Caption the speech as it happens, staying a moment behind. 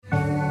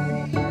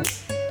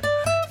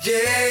Welcome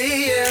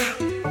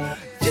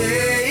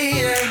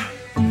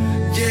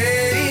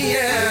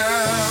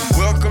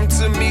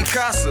to Mi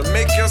Casa,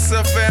 make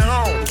yourself at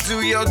home,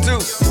 do your do.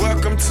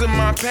 Welcome to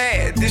my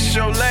pad, this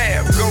your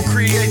lab, go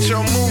create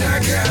your move.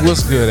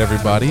 What's good,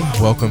 everybody?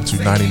 Welcome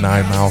to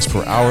 99 Miles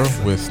Per Hour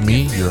with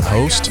me, your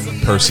host,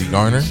 Percy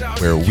Garner,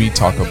 where we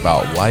talk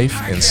about life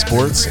and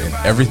sports and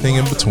everything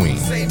in between.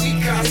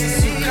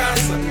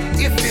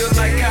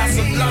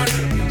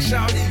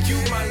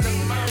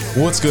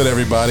 What's good,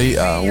 everybody?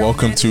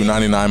 Welcome to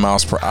 99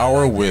 Miles Per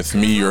Hour with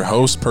me, your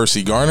host,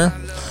 Percy Garner.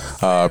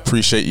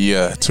 Appreciate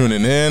you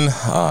tuning in.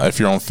 If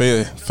you're on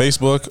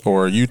Facebook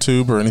or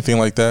YouTube or anything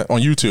like that,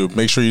 on YouTube,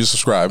 make sure you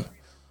subscribe.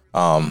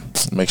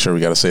 Make sure we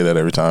got to say that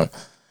every time.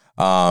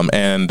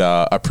 And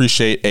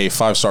appreciate a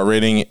 5-star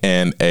rating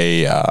and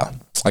a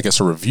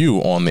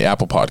review on the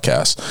Apple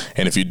Podcast.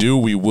 And if you do,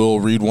 we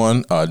will read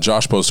one.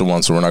 Josh posted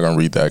one, so we're not going to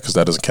read that because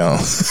that doesn't count.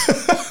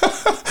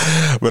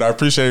 But I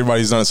appreciate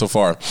everybody who's done it so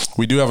far.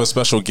 We do have a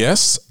special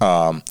guest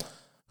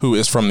who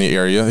is from the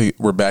area.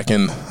 We're back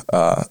in,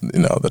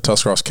 the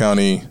Tuscarawas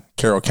County,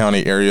 Carroll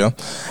County area,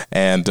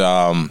 and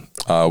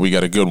we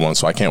got a good one.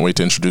 So I can't wait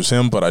to introduce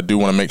him. But I do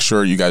want to make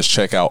sure you guys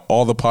check out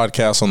all the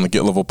podcasts on the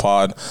Get Level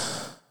Pod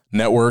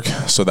network.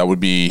 So that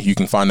would be, you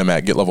can find them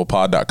at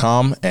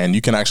getlevelpod.com, and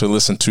you can actually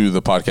listen to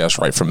the podcast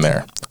right from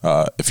there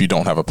if you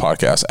don't have a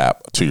podcast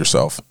app to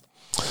yourself.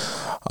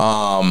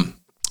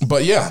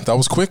 But yeah, that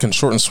was quick and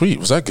short and sweet.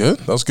 Was that good?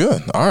 That was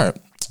good. All right.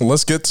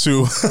 Let's get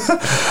to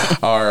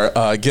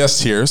our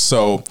guest here.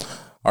 So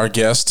our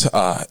guest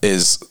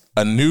is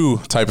a new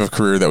type of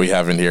career that we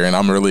have in here, and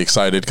I'm really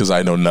excited because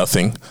I know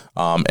nothing.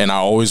 And I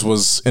always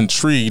was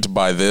intrigued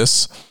by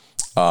this.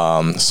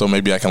 So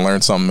maybe I can learn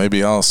something.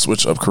 Maybe I'll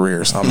switch up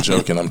careers. I'm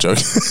joking.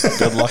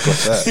 Good luck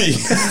with that.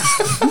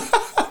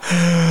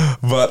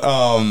 But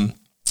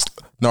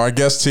now our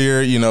guest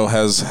here,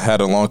 has had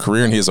a long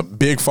career, and he has a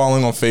big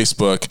following on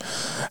Facebook,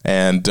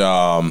 and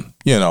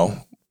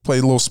played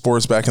a little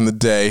sports back in the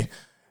day,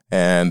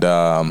 and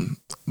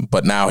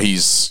but now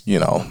he's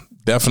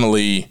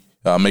definitely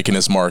making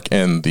his mark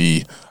in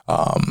the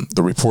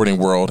reporting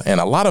world,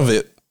 and a lot of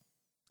it,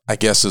 I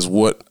guess, is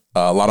what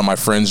a lot of my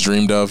friends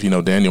dreamed of.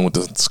 Daniel went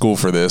to school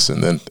for this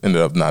and then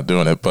ended up not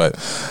doing it, but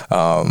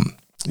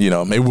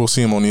maybe we'll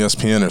see him on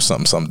ESPN or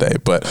something someday.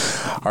 But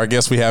our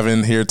guest we have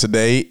in here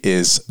today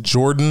is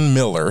Jordan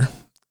Miller.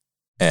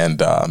 And,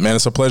 man,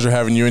 it's a pleasure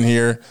having you in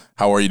here.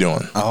 How are you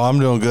doing? Oh, I'm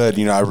doing good.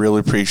 I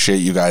really appreciate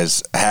you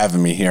guys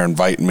having me here,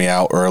 inviting me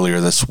out earlier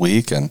this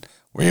week, and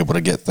we're able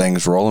to get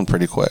things rolling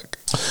pretty quick.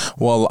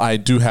 Well, I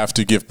do have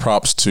to give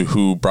props to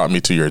who brought me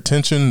to your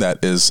attention.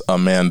 That is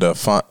Amanda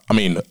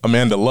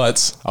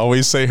Lutz. I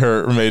always say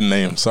her maiden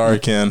name. Sorry,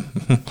 Ken.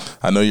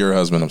 I know you're her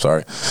husband. I'm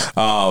sorry.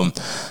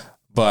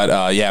 But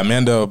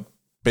Amanda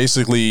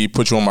basically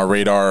put you on my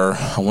radar,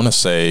 I want to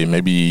say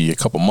maybe a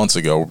couple months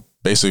ago,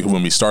 basically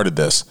when we started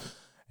this.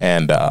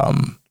 And,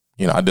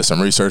 I did some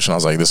research, and I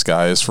was like, this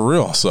guy is for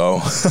real. So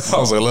I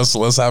was like,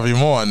 let's have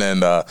him on.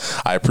 And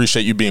I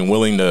appreciate you being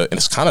willing to, and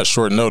it's kind of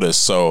short notice.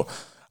 So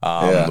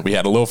we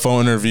had a little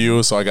phone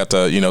interview, so I got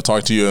to,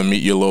 talk to you and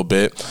meet you a little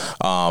bit.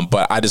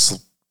 But I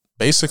just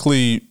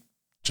basically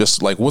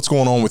just like, what's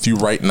going on with you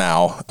right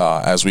now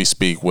as we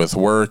speak with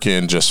work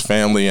and just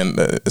family? And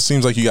it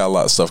seems like you got a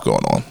lot of stuff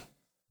going on.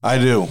 I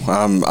do.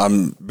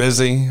 I'm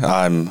busy.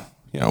 I'm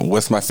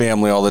with my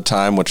family all the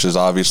time, which is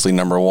obviously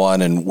number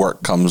one, and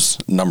work comes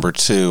number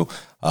two.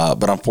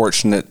 But I'm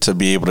fortunate to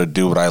be able to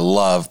do what I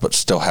love, but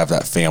still have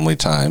that family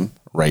time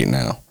right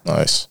now.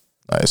 Nice.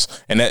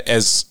 And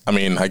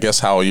I guess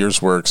how yours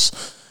works,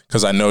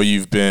 because I know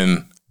you've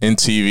been in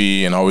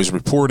TV and always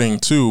reporting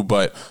too,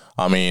 but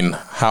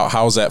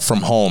how's that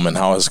from home, and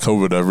how has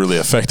COVID really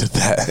affected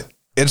that?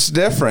 It's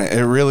different.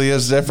 It really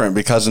is different,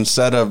 because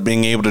instead of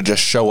being able to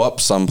just show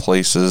up some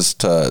places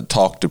to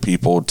talk to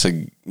people,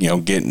 to,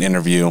 get an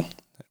interview,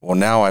 well,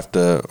 now I have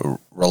to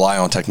rely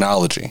on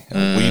technology.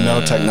 We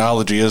know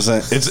technology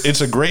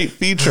it's a great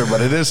feature,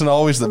 but it isn't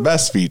always the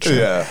best feature.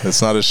 Yeah.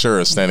 It's not as sure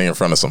as standing in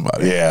front of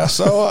somebody. Yeah.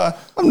 So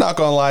I'm not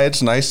going to lie.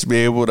 It's nice to be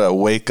able to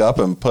wake up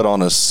and put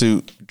on a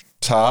suit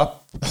top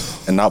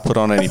and not put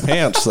on any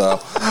pants, though.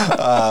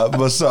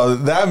 But so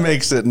that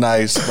makes it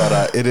nice,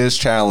 but it is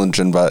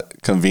challenging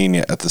but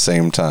convenient at the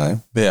same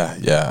time.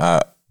 Yeah.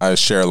 I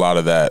share a lot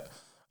of that,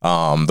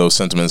 those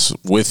sentiments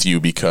with you,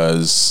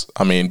 because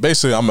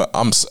basically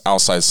I'm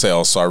outside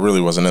sales, so I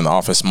really wasn't in the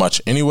office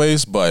much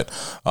anyways. But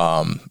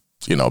not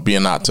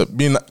being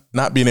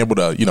able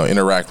to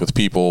interact with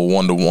people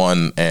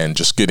one-to-one and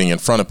just getting in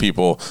front of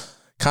people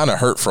kind of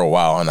hurt for a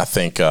while, and I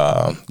think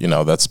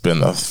that's been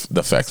the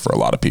effect for a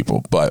lot of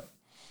people. But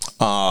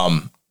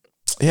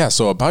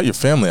so about your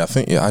family, I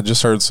think I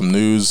just heard some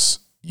news.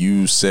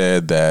 You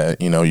said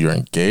that you're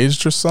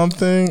engaged or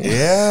something.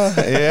 Yeah.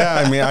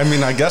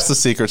 I guess the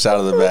secret's out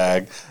of the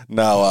bag.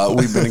 No,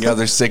 we've been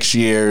together 6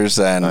 years,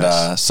 and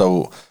nice.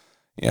 So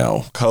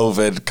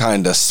COVID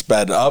kind of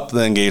sped up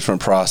the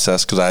engagement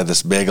process, because I had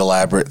this big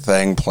elaborate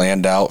thing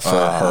planned out for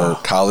her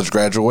college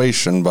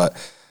graduation, but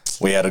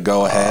we had to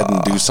go ahead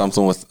and do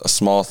something with a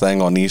small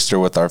thing on Easter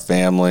with our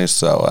family.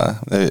 So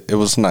it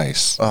was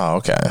nice. Oh,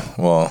 okay.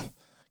 Well,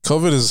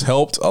 COVID has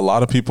helped a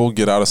lot of people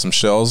get out of some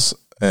shells,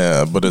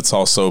 but it's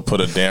also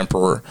put a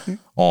damper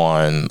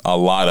on a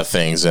lot of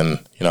things. And,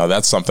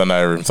 that's something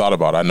I never even thought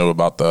about. I know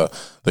about the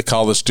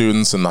college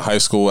students and the high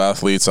school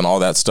athletes and all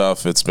that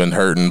stuff. It's been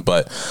hurting,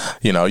 but,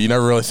 you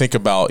never really think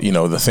about,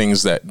 the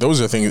things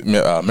those are things,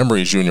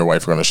 memories you and your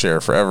wife are going to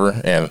share forever.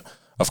 And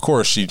of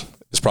course, she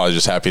is probably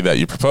just happy that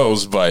you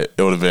proposed, but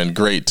it would have been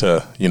great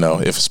to,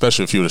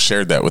 especially if you would have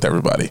shared that with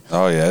everybody.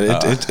 Oh yeah.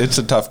 It's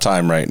a tough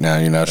time right now.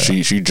 Yeah.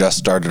 She just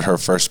started her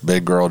first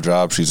big girl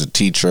job. She's a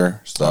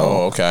teacher. So,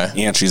 okay.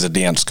 And she's a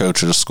dance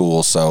coach at a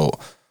school. So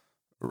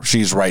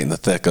she's right in the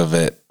thick of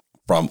it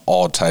from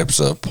all types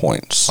of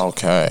points.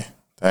 Okay.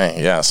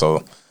 Dang. Yeah.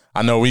 So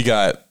I know we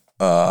got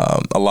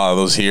a lot of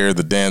those here.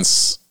 The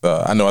dance,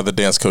 I know the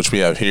dance coach we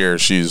have here,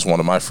 she's one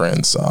of my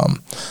friends.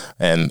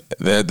 And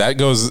that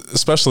goes,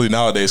 especially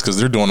nowadays, because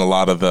they're doing a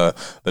lot of the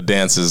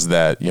dances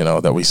that,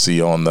 that we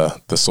see on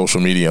the social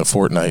media and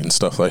Fortnite and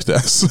stuff like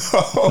that. So,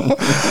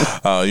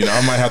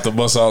 I might have to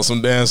bust out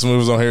some dance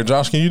moves on here.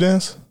 Josh, can you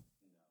dance?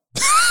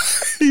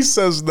 He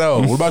says no.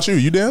 What about you?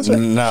 You dance?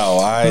 No,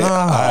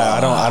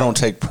 I don't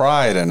take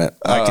pride in it.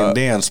 I can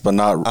dance, but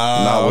not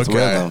with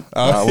rhythm.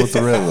 Not with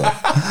the rhythm.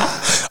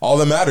 All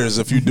that matters,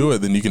 if you do it,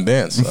 then you can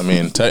dance. I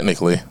mean,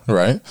 technically,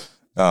 right?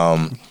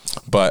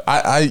 But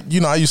I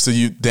used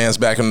to dance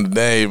back in the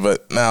day,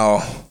 but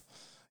now,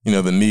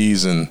 the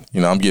knees and,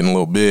 I'm getting a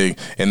little big,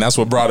 and that's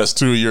what brought us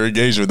to your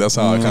engagement. That's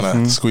how I kind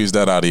of squeezed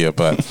that out of you.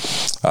 But,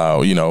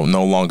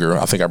 no longer,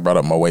 I think I brought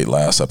up my weight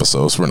last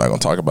episode, so we're not going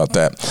to talk about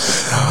that.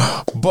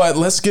 But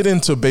let's get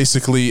into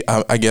basically,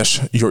 I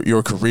guess,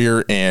 your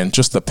career and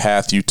just the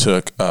path you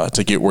took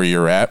to get where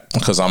you're at,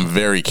 because I'm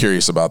very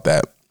curious about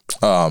that.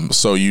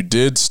 So you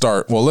did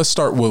start, well, let's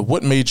start with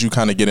what made you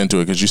kind of get into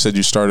it? Because you said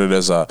you started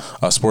as a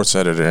sports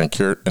editor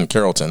in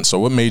Carrollton. So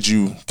what made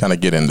you kind of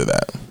get into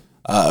that?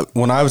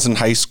 When I was in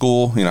high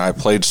school, I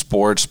played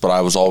sports, but I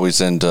was always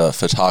into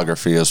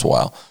photography as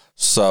well.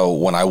 So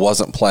when I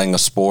wasn't playing a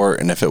sport,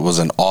 and if it was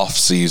an off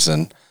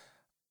season,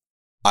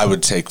 I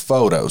would take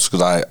photos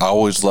because I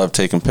always loved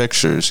taking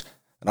pictures.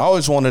 And I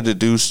always wanted to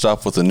do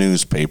stuff with the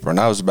newspaper. And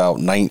I was about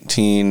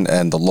 19,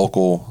 and the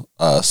local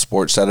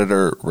sports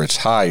editor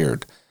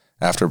retired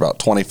after about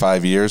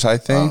 25 years, I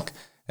think. Wow.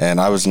 And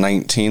I was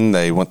 19.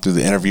 They went through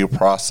the interview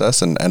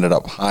process and ended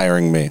up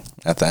hiring me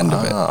at the end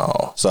of it.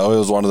 So it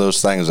was one of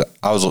those things that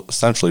I was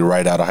essentially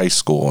right out of high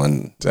school,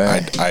 and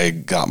I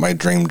got my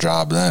dream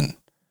job then.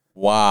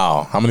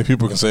 Wow. How many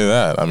people can say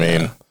that? I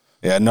mean...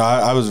 Yeah, no,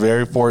 I was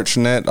very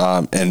fortunate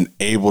and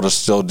able to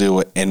still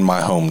do it in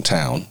my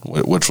hometown,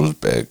 which was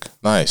big.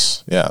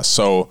 Nice. Yeah.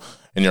 So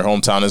in your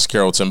hometown is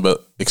Carrollton,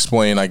 but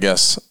explain, I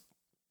guess,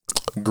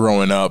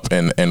 growing up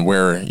and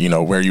where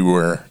you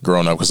were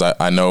growing up. Because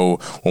I know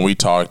when we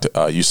talked,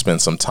 you spent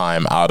some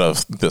time out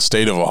of the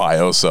state of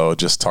Ohio. So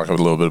just talk a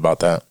little bit about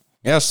that.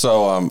 Yeah.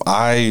 So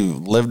I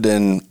lived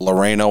in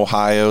Lorain,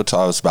 Ohio till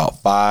I was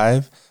about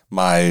 5.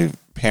 My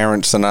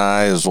parents and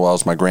I, as well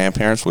as my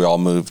grandparents, we all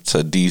moved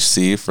to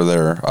D.C. for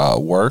their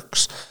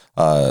works.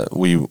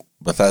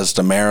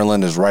 Bethesda,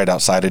 Maryland is right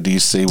outside of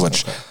D.C.,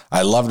 which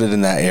I loved it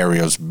in that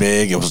area. It was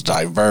big. It was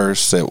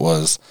diverse. It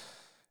was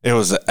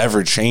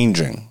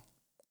ever-changing.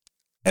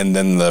 And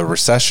then the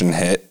recession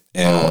hit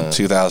in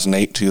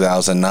 2008,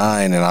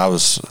 2009, and I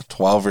was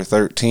 12 or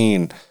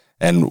 13,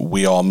 and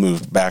we all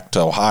moved back to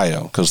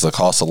Ohio because the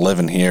cost of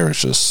living here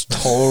is just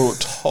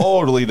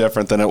totally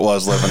different than it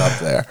was living up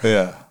there.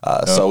 Yeah.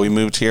 So we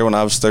moved here when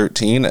I was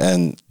 13,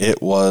 and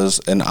it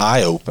was an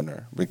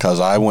eye-opener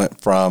because I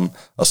went from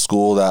a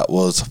school that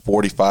was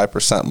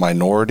 45%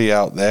 minority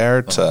out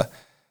there to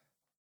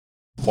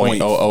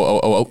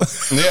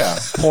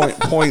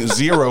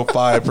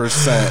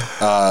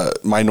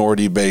 0.05%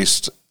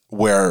 minority-based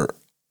where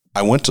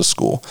I went to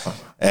school.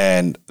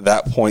 And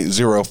that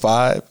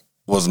 0.05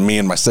 was me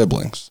and my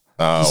siblings.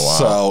 Oh, wow.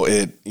 So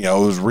it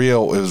was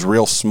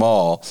real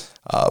small,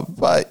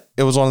 but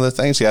it was one of the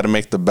things you had to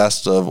make the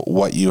best of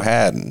what you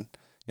had, and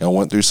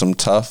went through some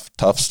tough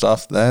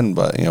stuff then,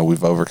 but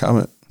we've overcome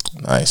it.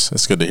 Nice.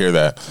 It's good to hear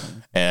that.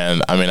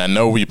 And I mean, I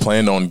know we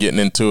planned on getting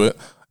into it,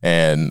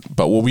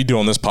 but what we do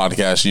on this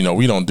podcast,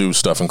 we don't do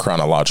stuff in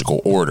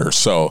chronological order.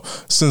 So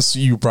since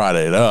you brought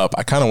it up,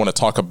 I kind of want to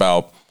talk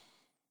about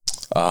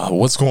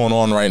what's going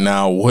on right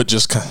now, what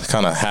just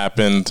kind of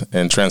happened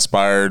and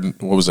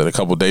transpired, what was it, a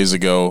couple of days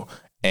ago,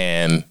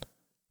 and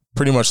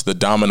pretty much the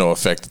domino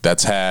effect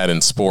that's had in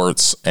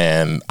sports.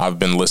 And I've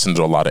been listening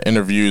to a lot of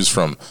interviews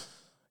from,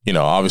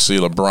 obviously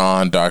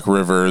LeBron, Doc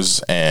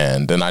Rivers,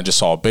 and then I just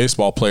saw a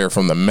baseball player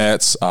from the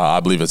Mets.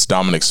 I believe it's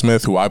Dominic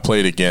Smith, who I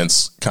played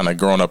against kind of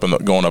going up in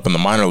the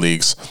minor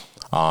leagues.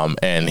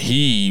 And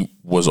he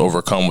was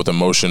overcome with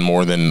emotion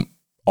more than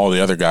all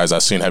the other guys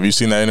I've seen. Have you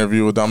seen that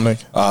interview with Dominic?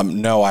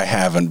 No, I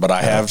haven't, but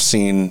I have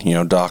seen,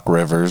 Doc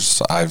Rivers.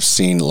 I've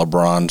seen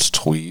LeBron's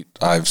tweet.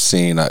 I've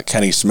seen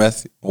Kenny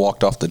Smith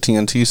walked off the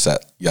TNT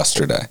set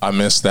yesterday. I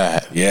missed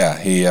that. Yeah,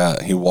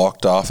 he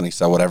walked off and he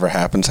said, whatever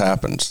happens,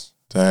 happens.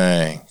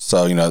 Dang.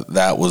 So,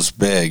 that was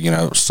big,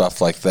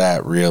 stuff like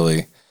that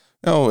really.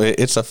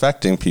 It's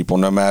affecting people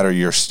no matter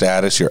your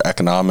status, your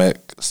economic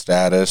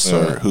status,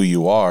 or who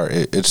you are.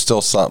 It's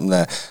still something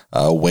that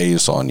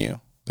weighs on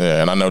you.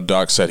 Yeah, and I know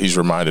Doc said he's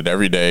reminded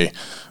every day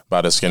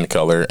about his skin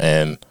color,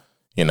 and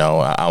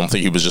I don't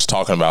think he was just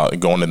talking about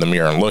going in the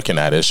mirror and looking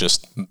at it. It's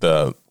just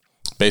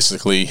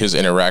basically his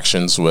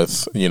interactions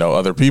with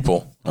other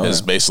people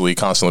is basically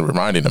constantly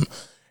reminding him.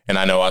 And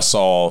I know I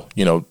saw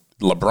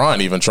LeBron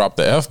even dropped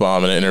the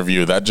F-bomb in an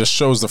interview. That just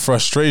shows the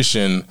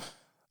frustration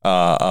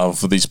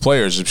of these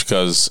players,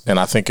 because, and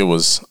I think it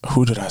was,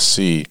 who did I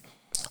see?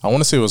 I want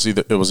to say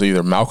it was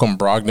either Malcolm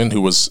Brogdon,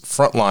 who was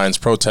front lines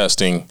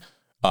protesting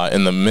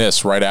in the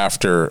mist right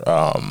after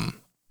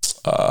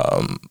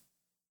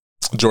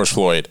George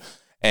Floyd,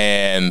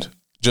 and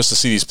just to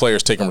see these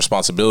players taking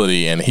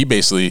responsibility. And he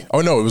basically,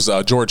 it was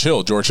George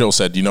Hill. George Hill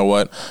said, you know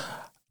what,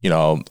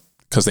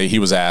 because he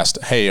was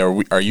asked, hey,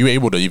 are you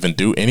able to even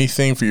do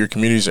anything for your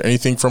communities or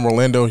anything from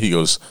Orlando? He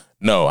goes,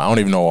 no, I don't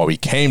even know why we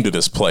came to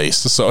this place.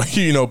 So,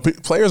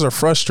 players are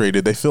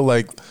frustrated. They feel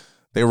like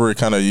they were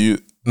kind of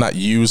not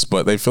used,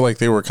 but they feel like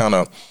they were kind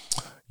of,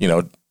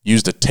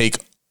 used to take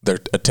their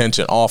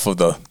attention off of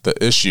the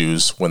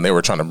issues when they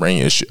were trying to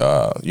bring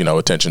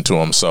attention to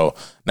them. So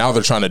now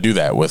they're trying to do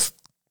that with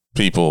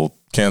people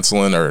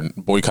canceling or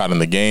boycotting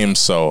the game.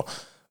 So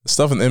the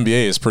stuff in the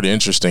NBA is pretty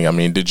interesting. I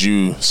mean, did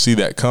you see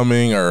that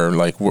coming, or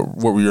what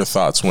were your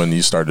thoughts when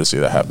you started to see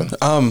that happen?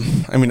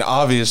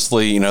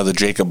 Obviously, the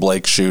Jacob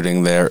Blake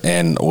shooting there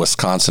in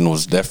Wisconsin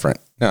was different.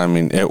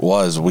 It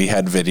was. We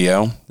had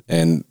video,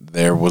 and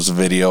there was a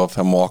video of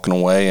him walking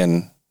away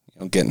and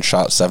getting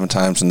shot 7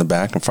 times in the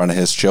back in front of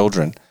his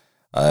children.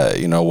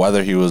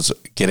 Whether he was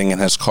getting in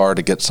his car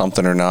to get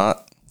something or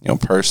not,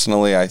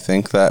 personally, I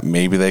think that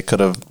maybe they could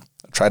have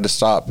tried to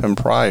stop him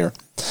prior.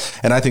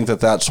 And I think that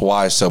that's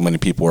why so many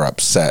people were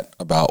upset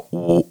about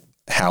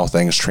how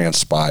things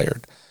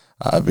transpired,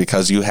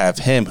 because you have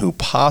him who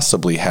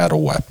possibly had a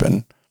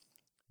weapon,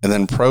 and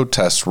then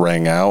protests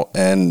rang out,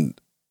 and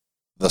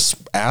the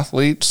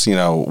athletes,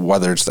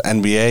 whether it's the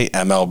NBA,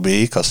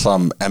 MLB, because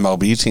some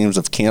MLB teams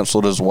have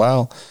canceled as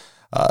well,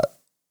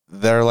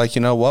 they're like,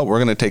 you know what,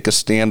 we're going to take a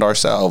stand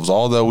ourselves.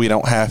 Although we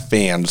don't have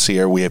fans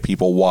here, we have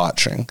people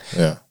watching.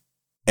 Yeah.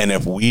 And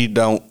if we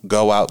don't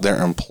go out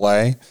there and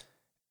play,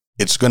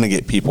 it's going to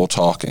get people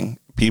talking.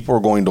 People are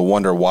going to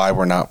wonder why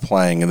we're not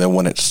playing. And then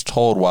when it's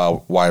told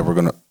why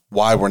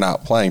we're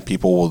not playing,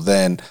 people will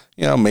then,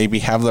 maybe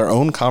have their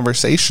own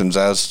conversations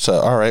as to,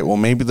 all right, well,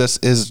 maybe this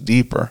is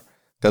deeper,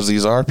 because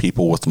these are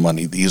people with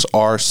money. These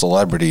are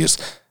celebrities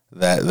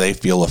that they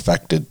feel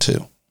affected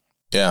too.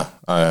 Yeah,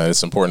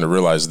 it's important to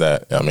realize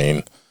that.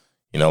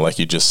 Like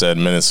you just said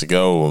minutes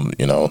ago,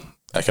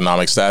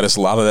 economic status,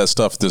 a lot of that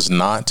stuff does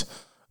not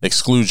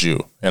exclude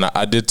you. And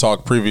I did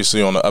talk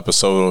previously on the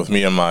episode with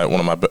me and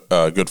one of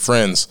my good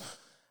friends,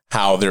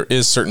 how there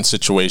is certain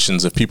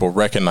situations, if people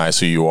recognize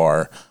who you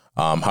are,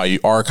 how you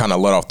are kind of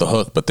let off the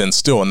hook, but then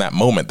still in that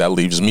moment, that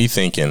leaves me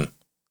thinking,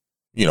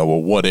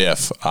 well, what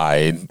if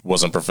I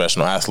wasn't a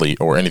professional athlete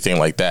or anything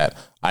like that?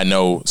 I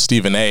know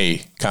Stephen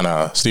A.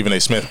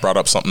 Smith brought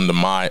up something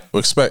to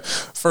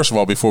first of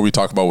all, before we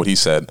talk about what he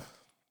said,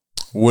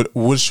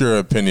 what's your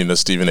opinion of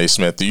Stephen A.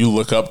 Smith? Do you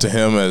look up to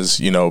him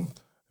as,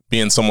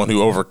 being someone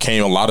who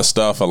overcame a lot of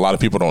stuff? A lot of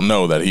people don't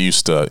know that he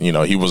used to,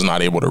 he was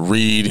not able to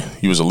read.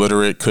 He was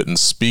illiterate, couldn't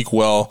speak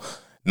well.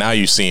 Now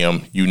you see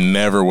him, you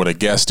never would have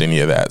guessed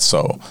any of that.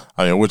 So,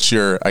 what's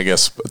your,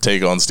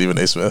 take on Stephen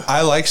A. Smith?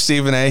 I like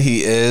Stephen A.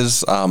 He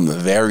is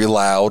very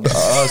loud.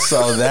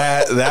 So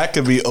that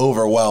could be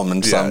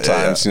overwhelming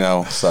sometimes,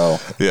 So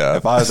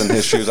if I was in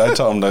his shoes, I'd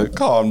tell him to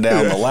calm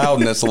down the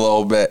loudness a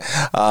little bit.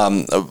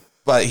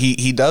 But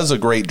he does a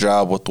great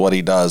job with what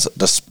he does,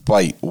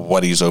 despite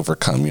what he's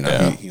overcome.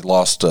 He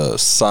lost a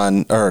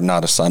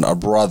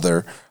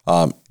brother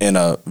in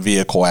a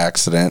vehicle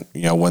accident,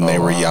 when they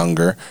were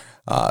younger.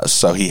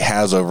 So he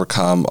has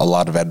overcome a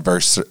lot of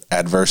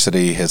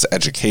adversity, his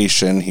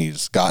education.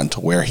 He's gotten to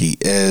where he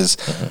is.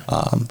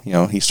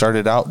 He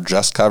started out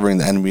just covering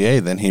the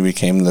NBA. Then he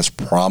became this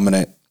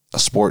prominent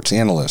sports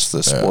analyst,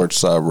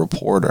 sports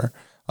reporter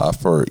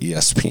for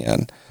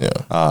ESPN.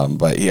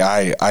 But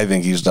I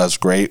think he does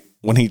great.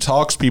 When he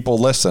talks, people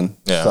listen.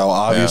 So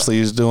obviously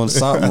he's doing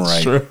something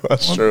right.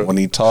 That's true. When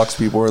he talks,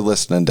 people are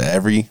listening to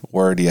every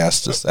word he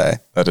has to say.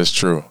 That is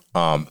true.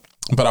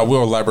 But I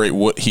will elaborate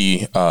what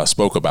he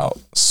spoke about.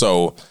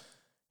 So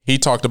he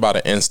talked about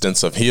an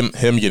instance of him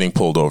getting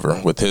pulled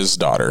over with his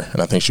daughter,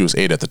 and I think she was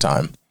 8 at the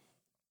time.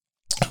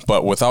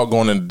 But without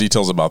going into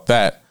details about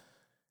that,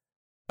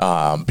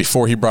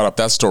 before he brought up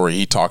that story,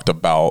 he talked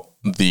about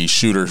the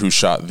shooter who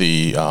shot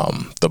the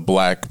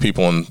black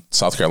people in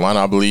South Carolina,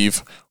 I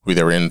believe, who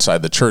they were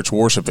inside the church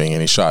worshiping, and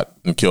he shot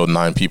and killed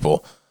 9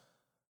 people.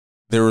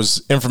 There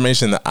was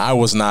information that I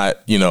was not,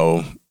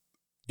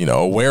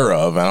 aware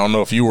of. I don't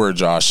know if you were,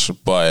 Josh,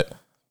 but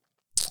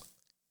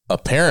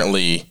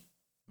apparently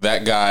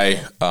that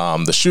guy,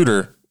 the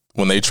shooter,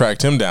 when they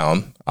tracked him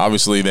down,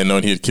 obviously they know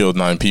he had killed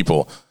 9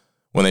 people.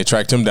 When they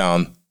tracked him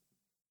down,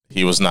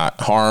 he was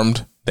not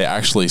harmed. they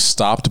actually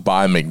stopped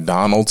by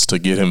McDonald's to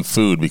get him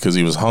food because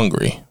he was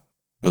hungry.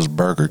 It was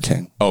Burger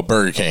King. Oh,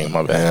 Burger King,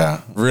 my bad.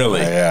 Yeah. Really?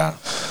 Yeah.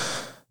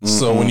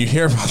 So when you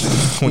hear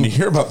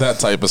about that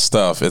type of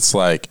stuff, it's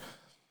like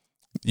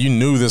you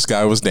knew this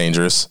guy was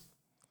dangerous,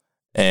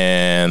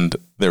 and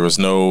there was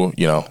no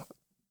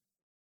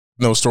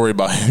story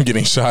about him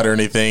getting shot or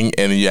anything,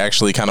 and you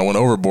actually kind of went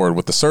overboard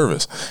with the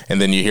service.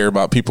 And then you hear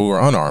about people who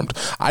are unarmed.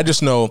 I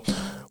just know,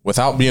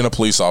 without being a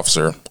police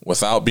officer,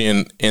 without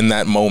being in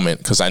that moment,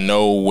 because I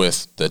know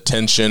with the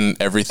tension,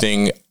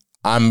 everything,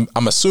 I'm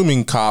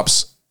assuming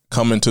cops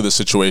come into the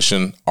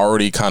situation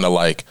already kind of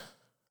like,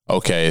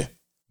 okay,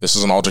 this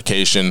is an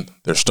altercation.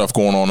 There's stuff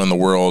going on in the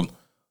world.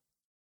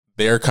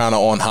 They're kind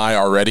of on high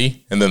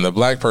already. And then the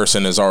black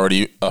person is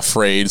already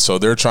afraid. So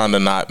they're trying to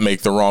not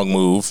make the wrong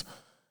move.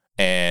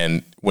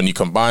 And when you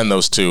combine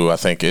those two, I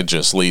think it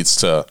just leads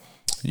to,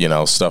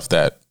 stuff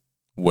that,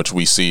 which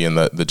we see in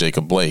the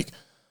Jacob Blake.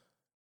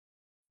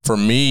 For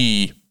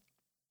me,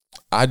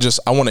 I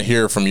want to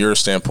hear from your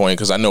standpoint,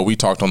 because I know we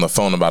talked on the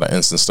phone about an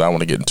instance that I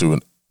want to get into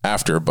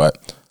after,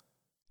 but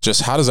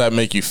just how does that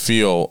make you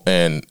feel?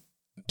 And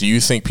do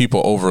you think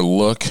people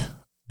overlook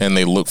and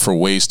they look for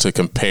ways to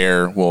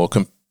compare, well,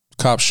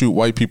 cops shoot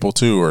white people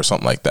too, or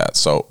something like that?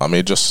 So, I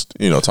mean, just,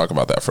 talk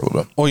about that for a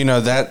little bit. Well,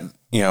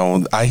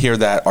 I hear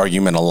that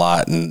argument a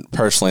lot. And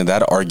personally,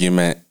 that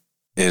argument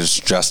is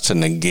just to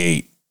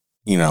negate,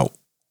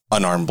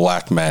 unarmed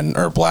black men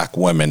or black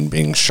women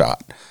being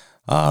shot.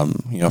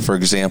 For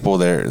example,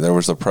 there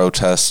was a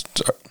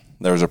protest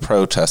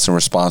in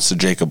response to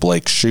Jacob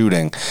Blake's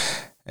shooting,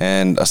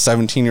 and a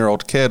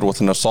 17-year-old kid with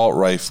an assault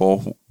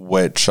rifle,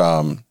 which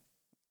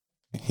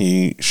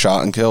he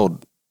shot and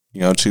killed,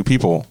 2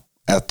 people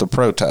at the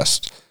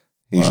protest.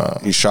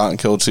 He shot and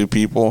killed 2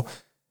 people.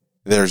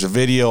 There's a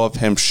video of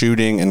him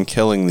shooting and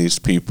killing these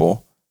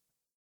people,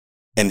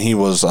 and he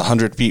was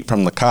 100 feet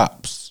from the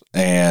cops,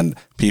 and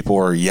people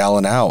were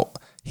yelling out,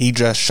 he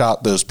just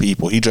shot those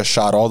people. He just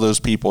shot all those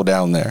people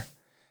down there.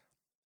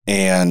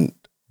 And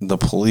the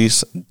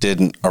police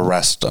didn't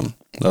arrest him.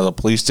 The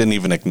police didn't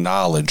even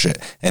acknowledge it.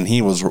 And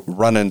he was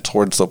running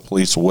towards the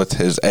police with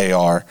his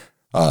AR,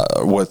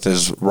 with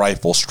his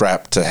rifle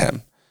strapped to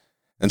him.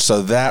 And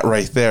so that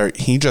right there,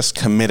 he just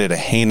committed a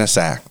heinous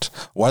act.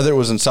 Whether it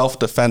was in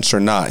self-defense or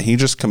not, he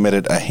just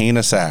committed a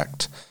heinous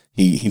act.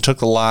 He took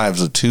the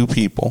lives of 2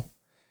 people.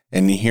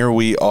 And here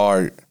we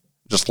are,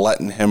 just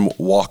letting him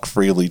walk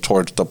freely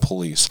towards the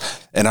police.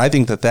 And I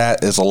think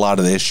that is a lot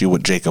of the issue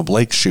with Jacob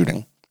Blake's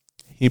shooting.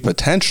 He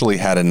potentially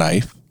had a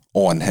knife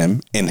on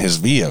him in his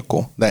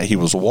vehicle that he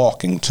was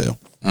walking to.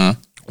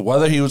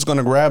 Whether he was going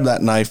to grab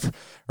that knife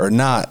or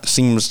not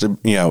seems to,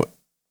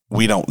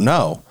 we don't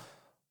know.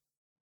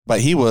 But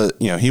he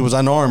was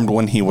unarmed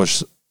when he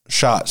was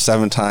shot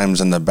 7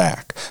 times in the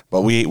back.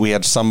 But we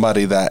had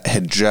somebody that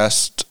had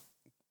just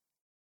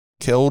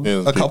killed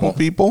a couple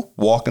people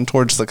walking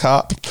towards the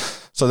cop.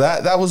 So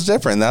that was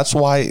different. That's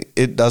why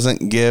it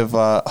doesn't give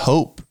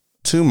hope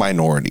to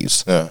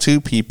minorities, to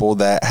people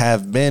that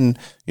have been,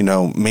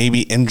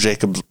 maybe in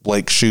Jacob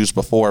Blake's shoes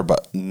before,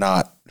 but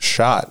not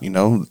shot.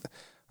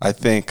 I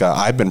think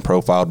I've been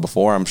profiled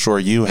before. I'm sure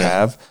you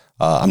have.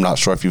 I'm not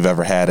sure if you've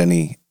ever had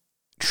any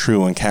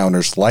true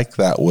encounters like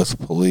that with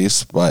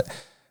police, but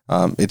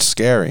it's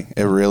scary.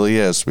 It really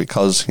is,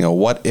 because,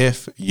 what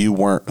if you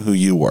weren't who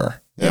you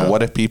were?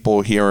 What if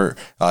people here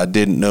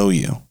didn't know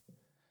you?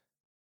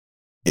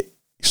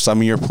 Some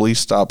of your police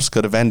stops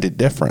could have ended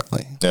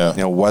differently.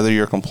 Whether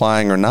you're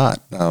complying or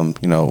not.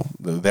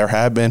 There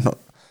have been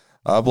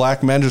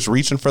black men just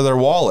reaching for their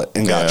wallet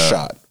and got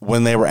shot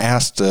when they were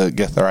asked to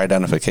get their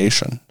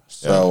identification.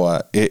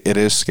 So it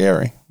is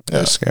scary. It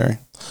is scary.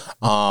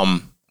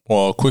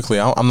 Well, quickly,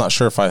 I'm not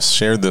sure if I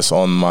shared this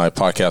on my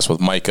podcast with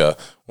Micah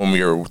when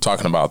we were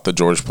talking about the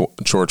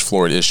George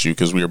Floyd issue,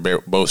 because we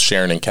were both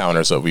sharing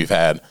encounters that we've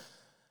had.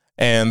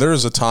 And there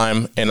was a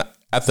time, and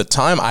at the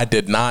time I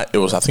did not,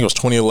 I think it was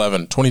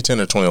 2010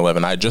 or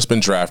 2011. I had just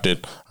been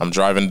drafted. I'm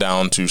driving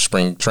down to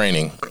spring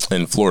training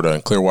in Florida,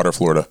 in Clearwater,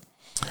 Florida.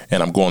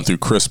 And I'm going through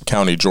Crisp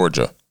County,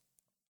 Georgia.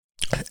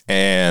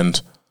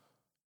 And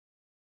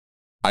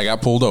I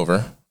got pulled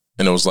over,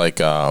 and it was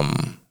like, I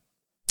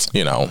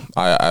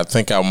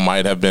think I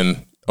might have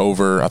been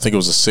over, I think it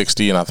was a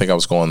 60, and I think I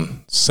was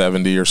going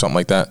 70 or something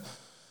like that.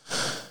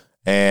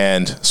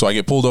 And so I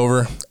get pulled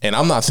over, and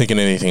I'm not thinking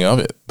anything of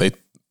it.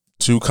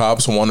 2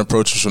 cops, one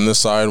approaches from this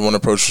side, one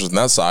approaches from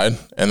that side,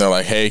 and they're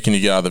like, hey, can you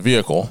get out of the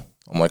vehicle?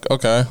 I'm like,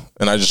 okay.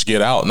 And I just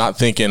get out, not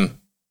thinking,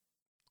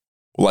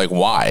 like,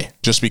 why?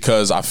 Just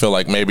because I feel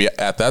like maybe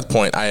at that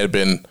point I had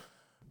been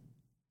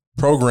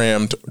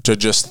programmed to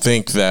just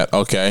think that,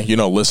 okay,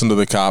 listen to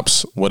the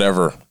cops,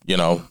 whatever,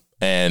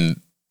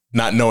 and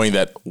not knowing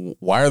that,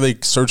 why are they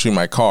searching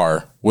my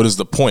car? What is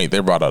the point?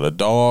 They brought out a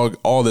dog.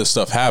 All this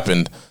stuff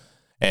happened.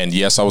 And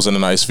yes, I was in a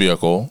nice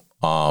vehicle.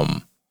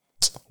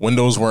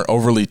 Windows weren't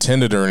overly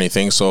tinted or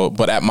anything. So,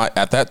 but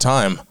at that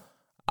time,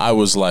 I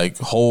was I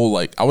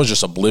was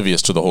just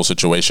oblivious to the whole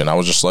situation. I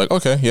was just like,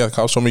 okay, yeah, the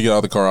cops told me to get out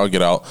of the car. I'll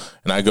get out.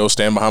 And I go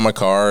stand behind my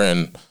car,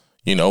 and,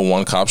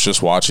 one cop's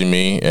just watching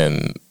me,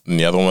 and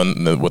the other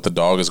one with the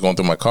dog is going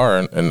through my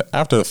car. And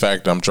after the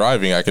fact I'm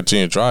driving, I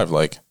continue to drive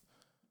like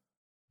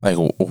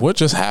what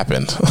just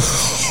happened?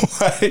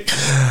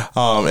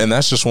 And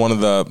that's just one of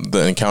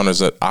the encounters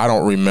that I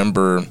don't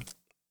remember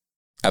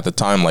at the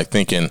time, like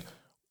thinking,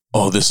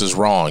 oh, this is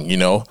wrong,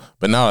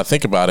 But now I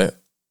think about it,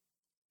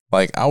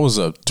 like I was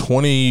a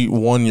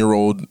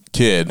 21-year-old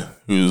kid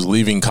who's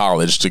leaving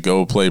college to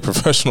go play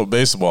professional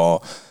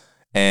baseball,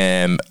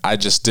 and I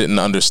just didn't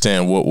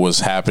understand what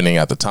was happening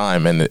at the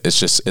time. And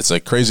it's a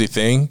crazy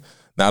thing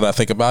now that I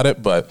think about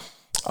it. But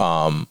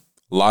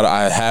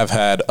I have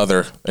had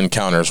other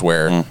encounters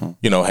where,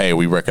 hey,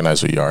 we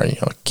recognize who you are, and,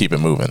 keep it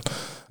moving.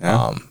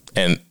 Yeah.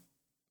 And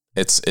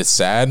it's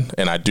sad,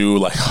 and I do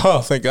like, oh,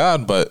 thank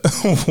God, but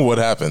what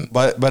happened?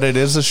 But it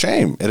is a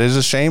shame. It is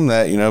a shame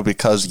that,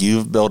 because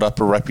you've built up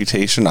a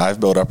reputation, I've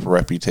built up a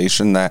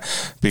reputation, that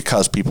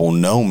because people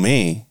know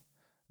me,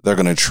 they're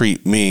going to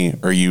treat me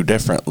or you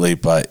differently.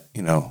 But,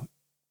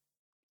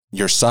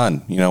 your son,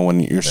 when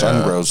your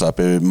son grows up,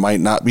 it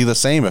might not be the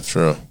same if,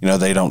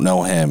 they don't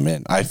know him.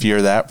 And I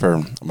fear that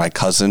for my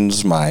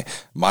cousins, my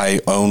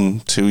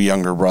own 2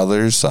 younger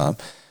brothers.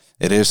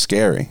 It is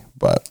scary.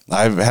 But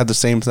I've had the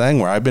same thing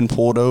where I've been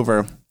pulled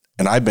over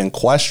and I've been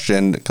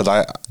questioned because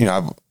I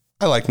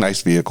like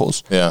nice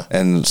vehicles. Yeah.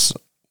 And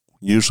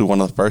usually one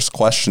of the first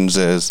questions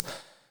is,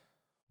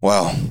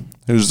 well,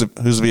 whose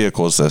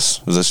vehicle is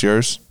this? Is this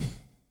yours?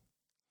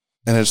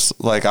 And it's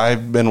like,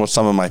 I've been with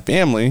some of my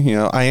family,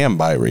 I am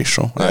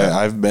biracial. Yeah.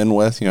 I've been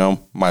with,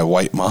 my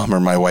white mom or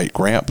my white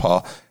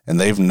grandpa, and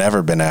they've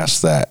never been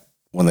asked that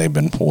when they've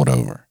been pulled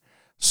over.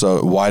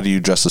 So why do you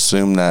just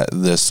assume that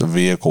this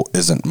vehicle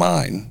isn't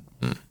mine?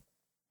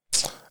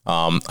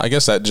 I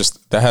guess that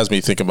has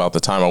me think about the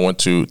time I went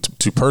to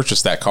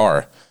purchase that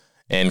car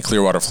in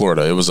Clearwater,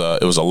 Florida. It was a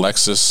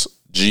Lexus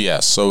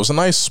GS. So it was a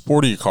nice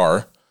sporty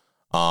car.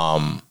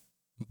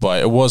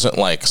 But it wasn't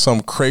like some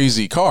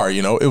crazy car,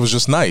 it was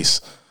just nice.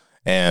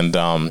 And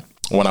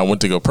when I went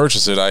to go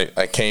purchase it,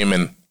 I came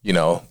in,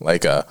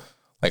 like a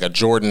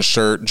Jordan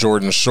shirt,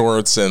 Jordan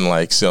shorts,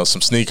 and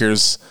some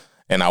sneakers.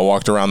 And I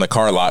walked around the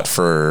car lot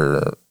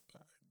for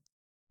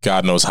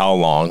God knows how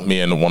long,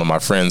 me and one of my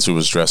friends who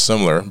was dressed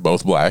similar,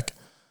 both black.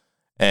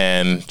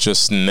 And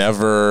just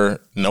no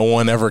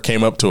one ever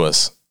came up to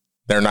us.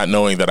 They're not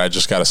knowing that I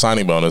just got a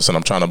signing bonus and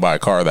I'm trying to buy a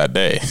car that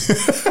day.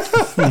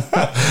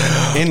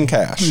 In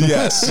cash.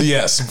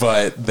 Yes.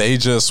 But they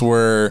just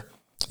were,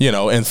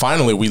 and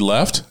finally we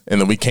left,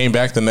 and then we came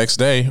back the next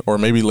day or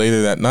maybe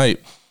later that night.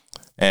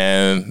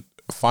 And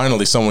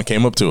finally someone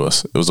came up to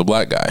us. It was a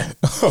black guy,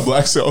 a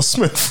black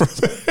salesman.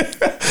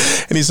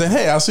 And he said,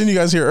 hey, I've seen you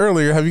guys here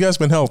earlier. Have you guys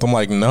been helped? I'm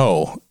like,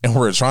 no. And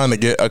we're trying to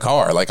get a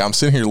car. Like, I'm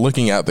sitting here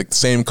looking at the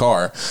same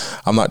car.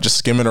 I'm not just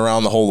skimming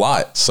around the whole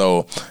lot.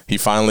 So he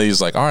finally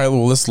is like, all right,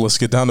 well, let's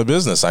get down to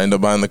business. I ended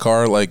up buying the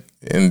car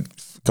and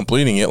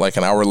completing it like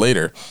an hour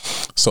later.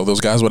 So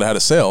those guys would have had a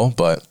sale,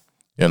 but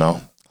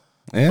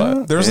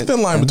but there's a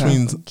thin line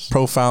between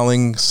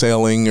profiling,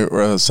 selling,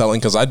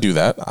 because I do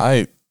that.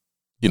 I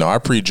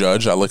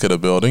prejudge. I look at a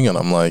building and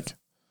I'm like,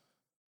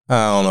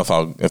 I don't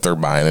know if they're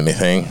buying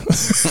anything,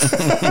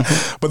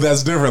 but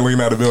that's different looking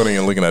at a building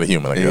and looking at a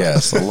human. I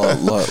guess.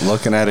 Yes,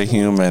 looking at a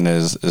human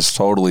is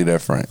totally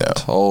different. Yeah.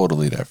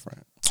 Totally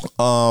different.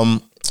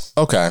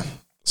 Okay,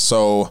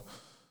 so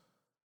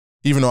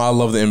even though I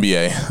love the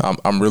NBA,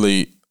 I'm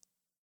really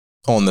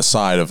on the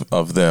side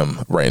of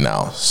them right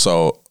now.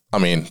 So I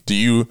mean,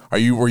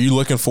 were you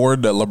looking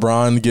forward to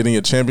LeBron getting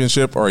a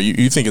championship, or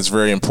you think it's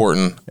very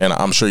important? And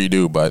I'm sure you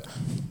do, but.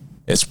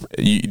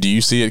 Do you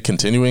see it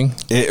continuing?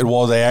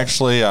 Well, they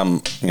actually,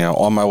 on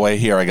my way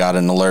here, I got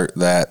an alert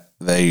that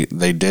they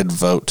did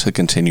vote to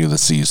continue the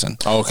season.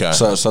 Okay.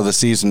 So the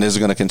season is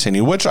going to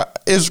continue, which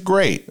is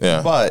great.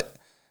 Yeah. But,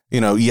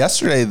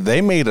 yesterday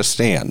they made a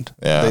stand.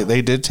 Yeah.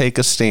 They did take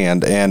a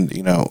stand, and,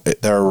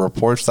 there are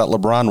reports that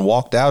LeBron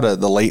walked out at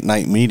the late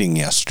night meeting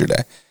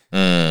yesterday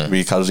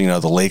because,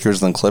 the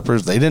Lakers and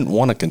Clippers, they didn't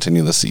want to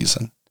continue the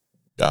season.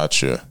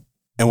 Gotcha.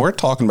 And we're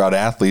talking about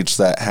athletes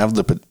that have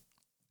the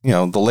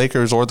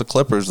Lakers or the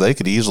Clippers, they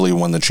could easily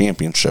win the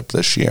championship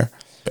this year.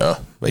 Yeah.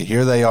 But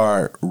here they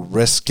are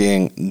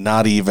risking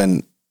not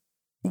even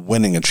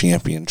winning a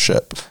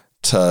championship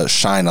to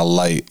shine a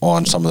light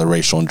on some of the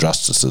racial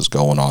injustices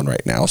going on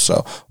right now.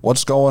 So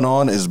what's going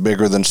on is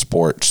bigger than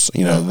sports.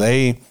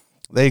 They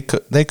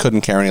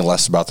couldn't care any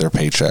less about their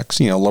paychecks.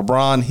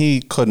 LeBron,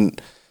 he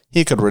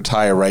could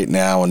retire right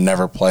now and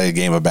never play a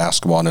game of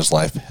basketball in his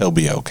life. He'll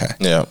be okay.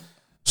 Yeah.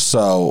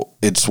 So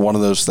it's one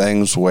of those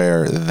things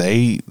where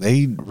they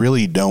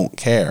really don't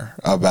care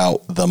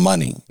about the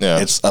money.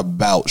 Yeah. It's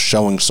about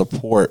showing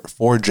support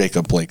for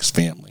Jacob Blake's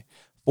family,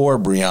 for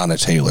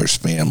Breonna Taylor's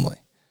family,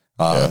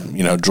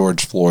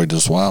 George Floyd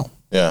as well.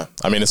 Yeah.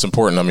 I mean, it's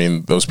important. I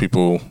mean, those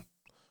people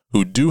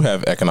who do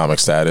have economic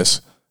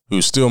status,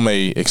 who still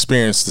may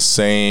experience the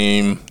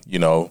same,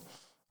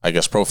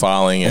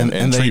 profiling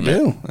and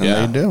treatment.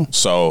 They do.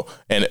 So,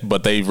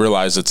 but they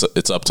realize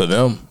it's up to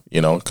them,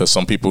 because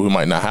some people who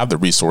might not have the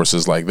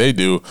resources like they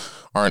do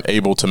aren't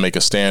able to make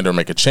a stand or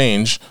make a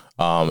change.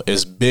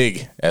 as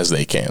big as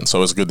they can.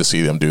 So it's good to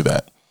see them do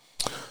that.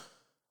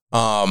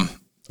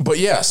 But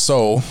yeah,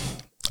 so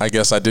I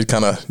guess I did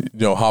kind of,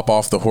 hop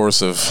off the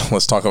horse of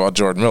let's talk about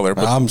Jordan Miller.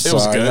 But I'm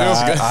sorry. It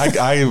was good.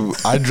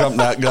 I jumped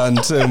that gun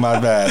too. My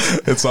bad.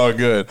 It's all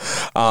good.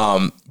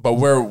 But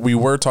where we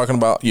were talking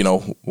about,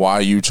 why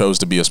you chose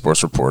to be a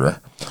sports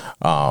reporter,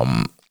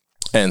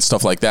 and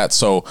stuff like that.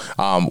 So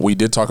we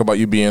did talk about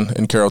you being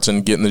in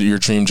Carrollton, getting your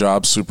dream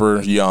job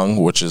super young,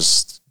 which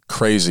is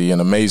crazy and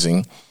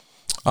amazing.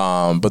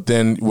 But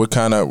then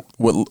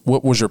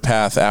what was your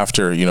path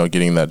after,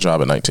 getting that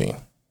job at 19?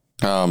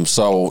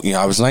 So,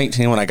 I was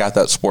 19 when I got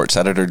that sports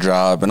editor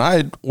job, and I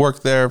had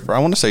worked there for, I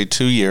want to say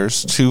 2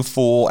 years, 2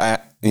 full,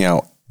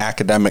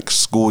 academic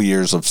school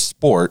years of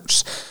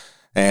sports,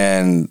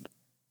 and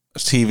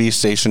TV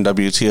station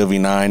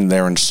WTOV9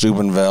 there in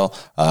Steubenville.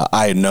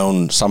 I had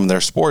known some of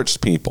their sports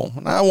people,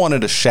 and I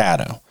wanted a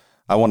shadow.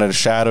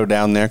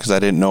 Down there because I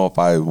didn't know if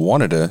I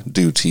wanted to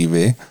do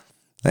TV,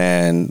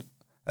 and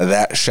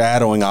that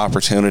shadowing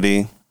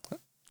opportunity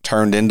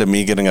turned into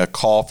me getting a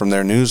call from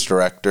their news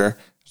director.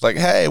 It's like,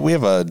 hey, we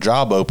have a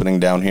job opening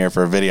down here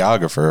for a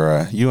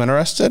videographer. You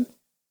interested?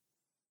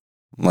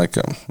 I'm like,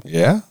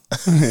 yeah.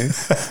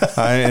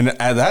 And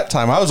at that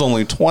time, I was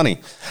only 20.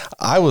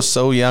 I was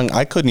so young,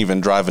 I couldn't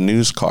even drive a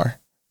news car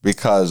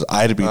because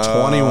I had to be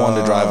 21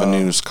 to drive a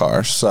news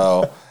car.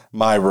 So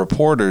my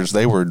reporters,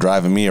 they were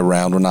driving me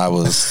around when I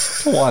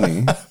was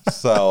 20.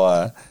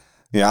 So,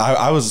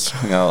 I was,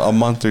 a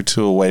month or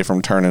two away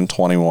from turning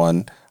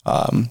 21.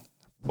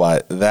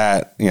 But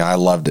that, I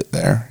loved it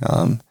there.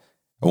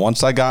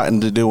 Once I got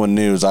into doing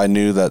news, I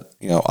knew that,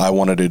 I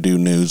wanted to do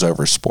news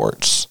over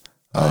sports.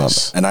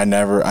 Nice. And I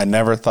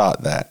never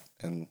thought that.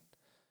 And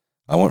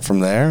I went from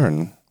there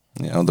and,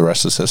 the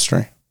rest is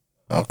history.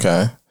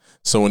 Okay.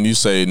 So when you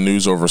say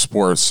news over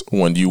sports,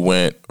 when you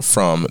went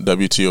from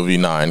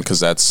WTOV9, because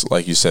that's,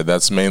 like you said,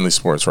 that's mainly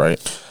sports, right?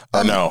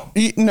 Or no?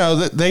 No,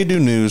 they do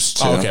news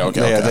too.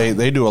 Okay.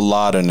 They do a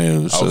lot of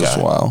news as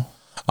well.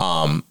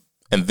 And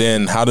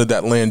then how did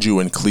that land you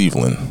in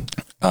Cleveland?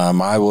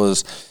 I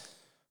was...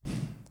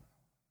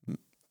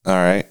 All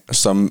right.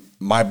 So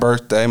my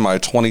birthday, my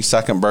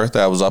 22nd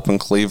birthday, I was up in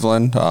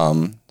Cleveland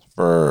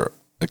for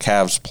the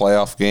Cavs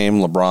playoff game,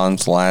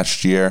 LeBron's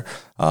last year.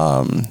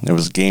 It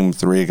was game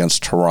 3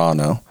 against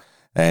Toronto,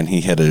 and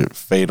he hit a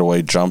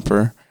fadeaway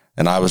jumper.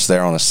 And I was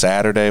there on a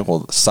Saturday.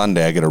 Well,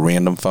 Sunday, I get a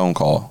random phone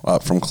call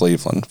up from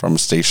Cleveland from a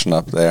station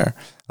up there.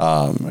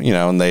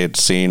 And they had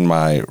seen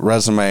my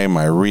resume,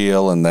 my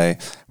reel, and they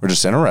were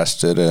just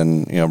interested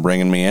in,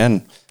 bringing me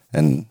in.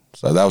 And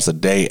so that was the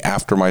day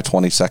after my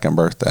 22nd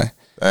birthday.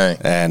 Dang.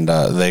 And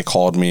they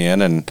called me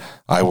in, and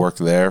I worked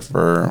there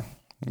for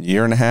a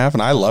year and a half,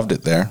 and I loved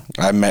it there.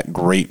 I met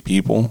great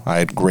people. I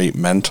had great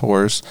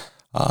mentors.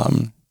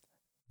 And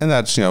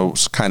that's,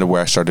 kind of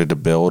where I started to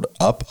build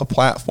up a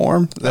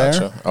platform there.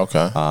 Gotcha.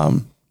 Okay.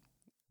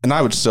 And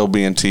I would still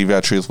be in TV.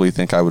 I truthfully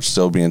think I would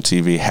still be in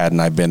TV hadn't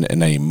I been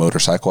in a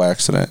motorcycle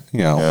accident,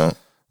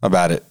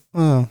 about it.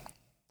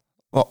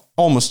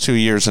 Almost 2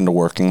 years into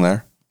working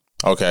there.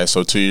 Okay.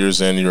 So 2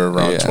 years in, you're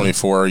around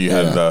 24. You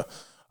had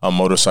a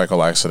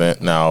motorcycle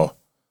accident. Now,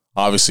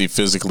 obviously,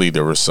 physically,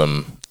 there were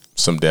some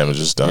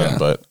damages done,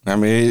 but I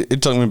mean,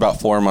 it took me about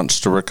 4 months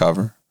to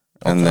recover.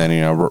 Okay. And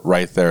then,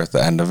 right there at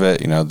the end of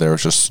it, there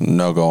was just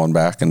no going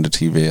back into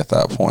TV at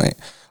that point,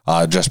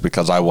 just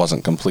because I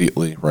wasn't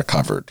completely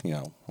recovered.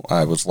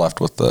 I was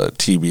left with the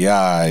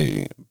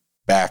TBI,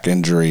 back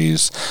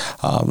injuries.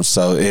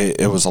 So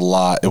it was a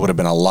lot. It would have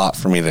been a lot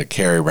for me to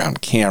carry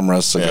around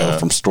cameras to go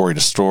from story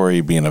to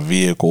story, be in a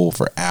vehicle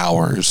for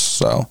hours.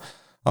 So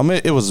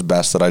it was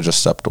best that I just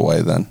stepped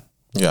away then.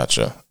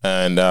 Gotcha.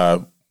 And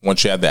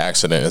once you had the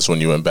accident, is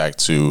when you went back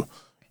to,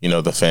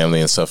 the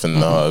family and stuff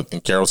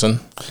in Carrollton?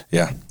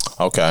 Yeah.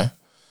 Okay.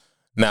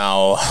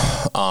 Now,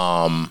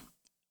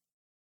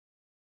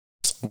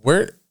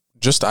 where?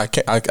 I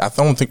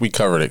don't think we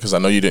covered it because I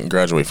know you didn't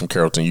graduate from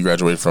Carrollton. You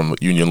graduated from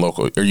United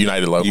Local.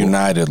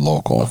 United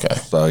Local. Okay.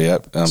 So,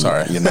 yep.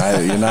 Sorry.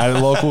 United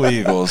Local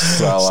Eagles.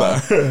 So,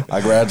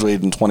 I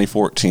graduated in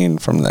 2014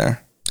 from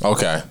there.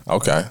 Okay.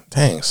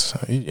 Thanks.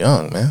 You're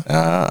young, man.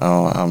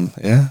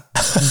 Yeah.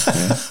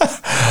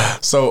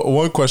 So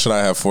one question I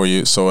have for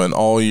you. So in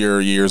all your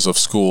years of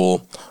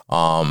school,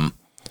 and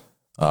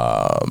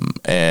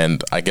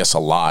I guess a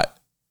lot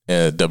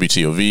at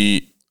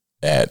WTOV,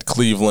 at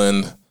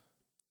Cleveland,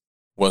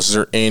 was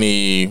there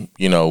any,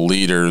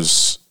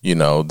 leaders,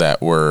 that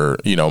were,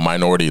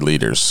 minority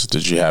leaders?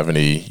 Did you have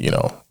any,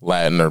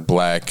 Latin or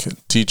Black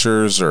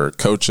teachers or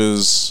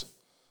coaches?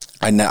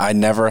 I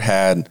never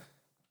had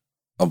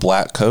a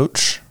Black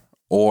coach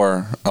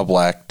or a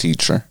Black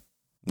teacher.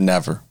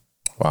 Never.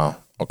 Wow.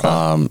 Okay.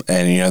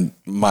 And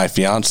my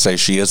fiance,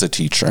 she is a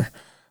teacher.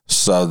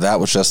 So that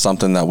was just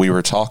something that we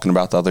were talking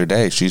about the other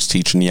day. She's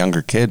teaching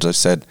younger kids. I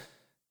said,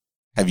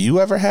 have you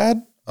ever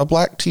had a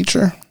Black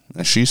teacher?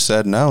 And she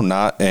said, no,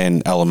 not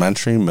in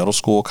elementary, middle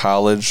school,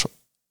 college,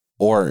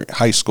 or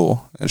high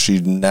school. And she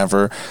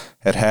never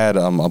had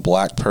a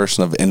Black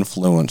person of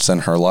influence in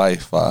her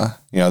life,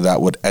 that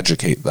would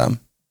educate them.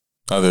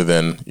 other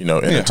than,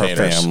 entertainers.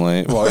 Her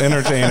family. Well,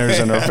 entertainers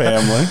and her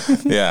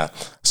family. Yeah.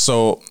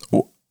 So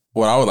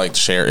what I would like to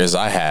share is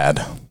I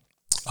had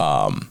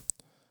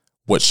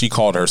what she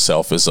called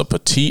herself is a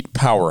petite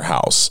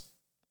powerhouse.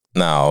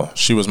 Now,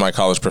 she was my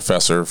college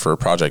professor for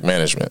project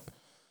management.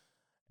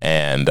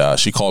 And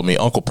she called me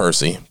Uncle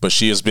Percy, but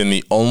she has been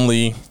the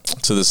only,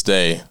 to this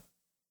day,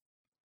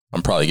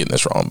 I'm probably getting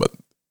this wrong, but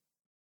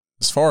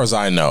as far as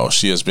I know,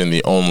 she has been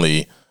the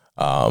only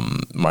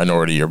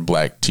minority or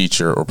black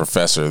teacher or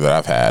professor that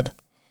I've had.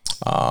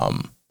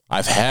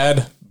 I've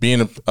had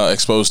being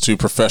exposed to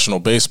professional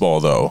baseball,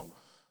 though.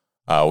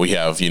 We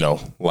have,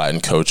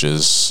 Latin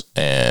coaches,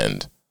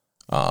 and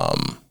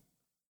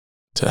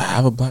did I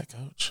have a black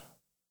coach?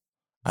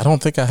 I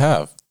don't think I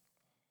have.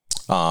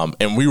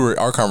 And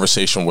our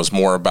conversation was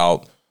more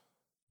about,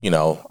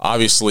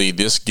 obviously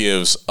this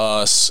gives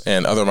us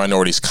and other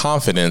minorities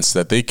confidence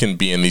that they can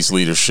be in these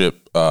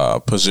leadership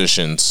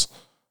positions.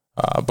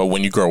 But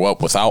when you grow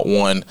up without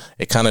one,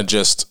 it kind of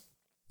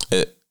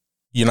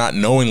you're not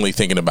knowingly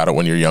thinking about it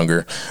when you're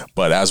younger.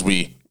 But as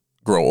we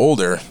grow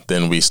older,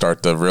 then we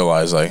start to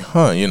realize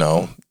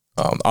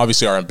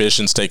obviously our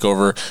ambitions take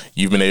over.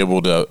 You've been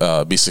able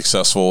to be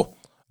successful.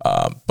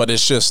 But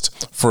it's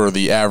just for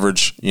the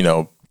average,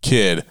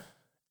 kid,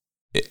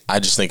 I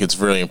just think it's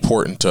really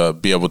important to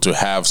be able to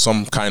have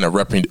some kind of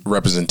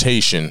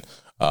representation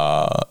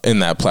in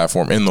that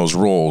platform, in those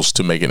roles,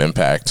 to make an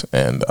impact.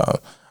 And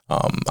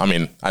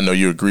I know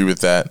you agree with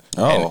that.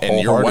 Oh,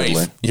 and your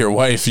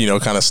wife,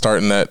 kind of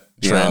starting that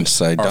trend.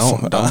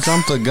 Don't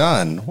jump the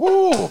gun.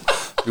 Woo.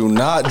 Do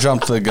not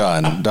jump the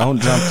gun. Don't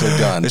jump the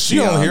gun. Is she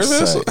gonna hear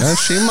this?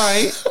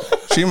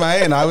 She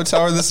might, and I would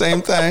tell her the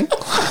same thing.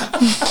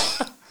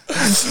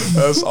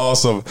 That's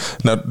awesome.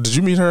 Now, did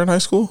you meet her in high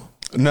school?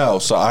 No,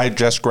 so I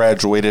just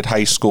graduated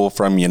high school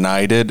from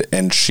United,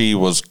 and she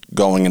was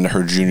going into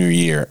her junior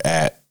year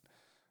at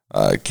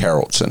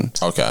Carrollton.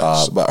 Okay.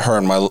 But her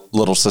and my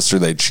little sister,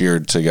 they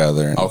cheered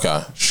together. And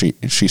okay.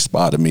 She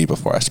spotted me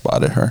before I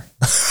spotted her.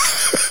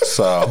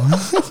 So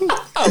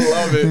I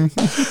love it.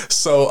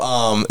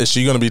 So is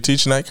she going to be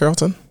teaching at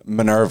Carrollton?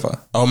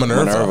 Minerva. Oh,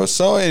 Minerva.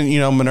 So, and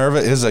Minerva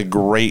is a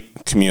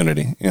great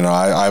community.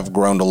 I've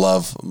grown to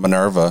love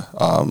Minerva.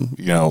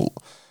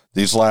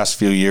 These last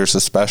few years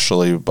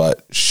especially,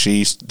 but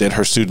she did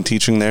her student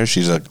teaching there.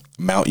 She's a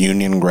Mount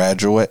Union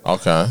graduate.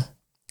 Okay.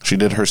 She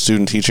did her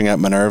student teaching at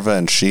Minerva,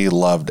 and she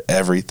loved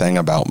everything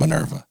about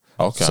Minerva.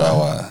 Okay.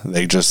 So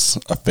they just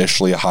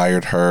officially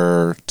hired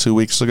her 2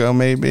 weeks ago,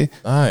 maybe.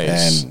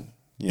 Nice. And,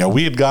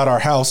 we had got our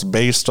house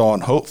based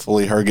on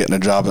hopefully her getting a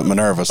job at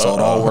Minerva. So it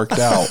all worked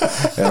out.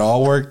 It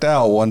all worked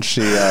out once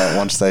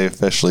they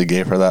officially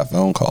gave her that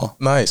phone call.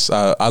 Nice.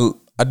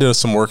 I did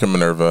some work in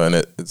Minerva, and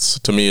it's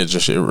to me, it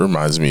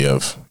reminds me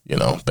of,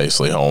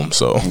 basically home.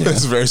 So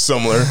it's very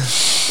similar.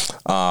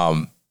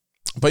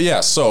 But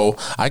yeah, so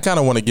I kind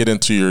of want to get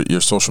into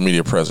your social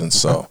media presence.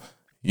 So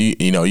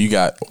you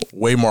got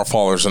way more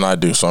followers than I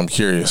do, so I'm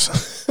curious.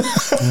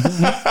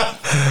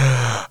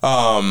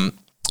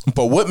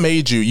 But what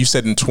made you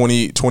said in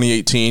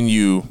 2018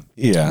 you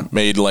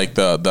made like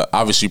the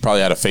obviously you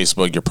probably had a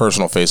Facebook, your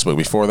personal Facebook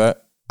before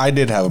that? I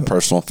did have a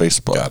personal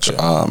Facebook.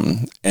 Gotcha.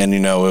 And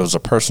it was a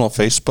personal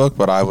Facebook,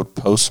 but I would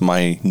post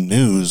my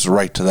news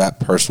right to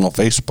that personal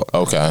Facebook.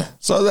 Okay.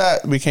 So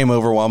that became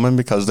overwhelming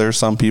because there's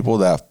some people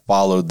that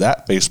followed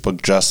that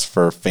Facebook just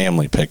for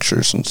family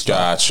pictures and stuff.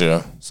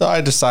 Gotcha. So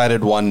I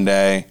decided one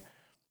day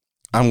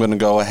I'm going to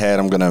go ahead.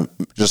 I'm going to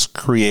just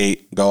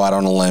go out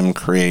on a limb,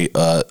 create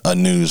a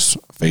news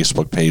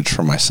Facebook page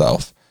for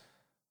myself.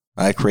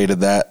 I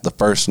created that. The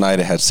first night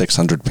it had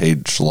 600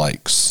 page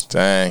likes.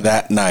 Dang.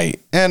 That night.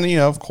 And,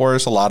 of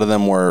course, a lot of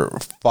them were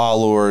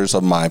followers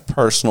of my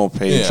personal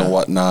page and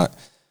whatnot.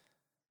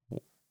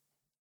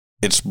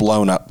 It's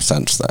blown up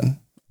since then.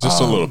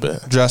 Just a little bit.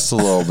 Just a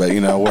little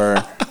bit.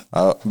 We're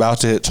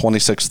about to hit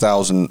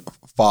 26,000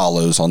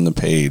 follows on the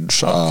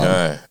page.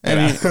 Okay.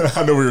 And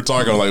I know we were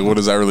talking like, what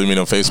does that really mean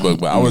on Facebook?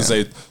 But I would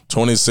say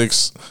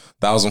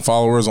 26,000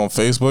 followers on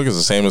Facebook is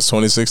the same as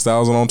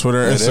 26,000 on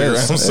Twitter and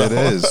Instagram.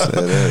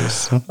 It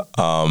is.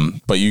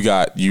 But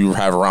you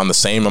have around the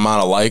same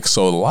amount of likes.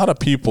 So a lot of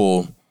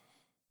people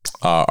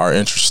are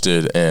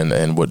interested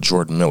in what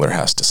Jordan Miller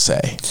has to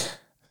say.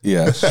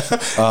 Yes.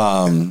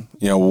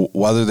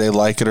 Whether they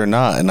like it or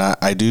not. And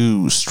I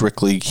do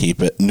strictly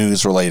keep it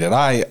news related.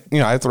 I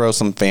throw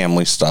some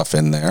family stuff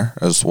in there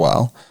as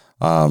well.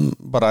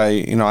 But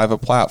I have a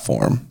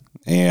platform,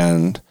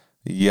 and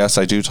yes,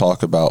 I do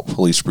talk about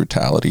police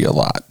brutality a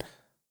lot,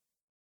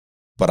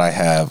 but I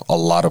have a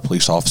lot of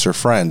police officer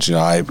friends.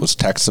 I was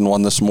texting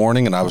one this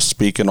morning, and I was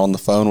speaking on the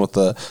phone with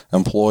the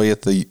employee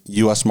at the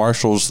U.S.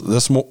 Marshals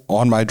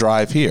on my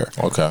drive here.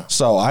 Okay.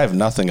 So I have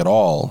nothing at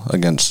all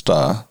against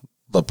the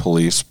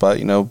police, but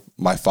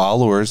my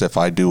followers, if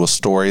I do a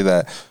story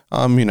that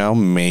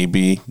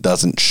maybe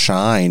doesn't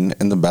shine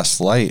in the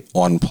best light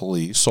on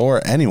police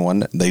or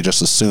anyone, they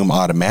just assume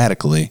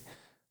automatically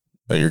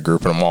that you're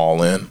grouping them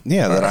all in.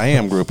 Yeah, that I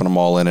am grouping them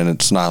all in, and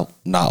it's not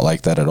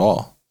like that at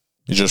all.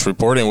 You're just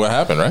reporting what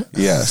happened, right?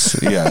 Yes.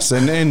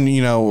 And then,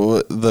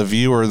 the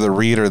viewer, the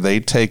reader, they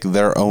take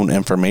their own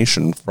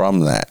information from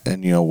that.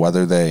 And,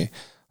 whether they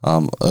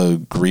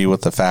agree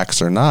with the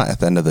facts or not, at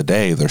the end of the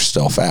day, they're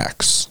still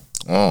facts.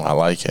 Oh, I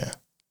like it.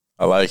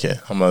 I'm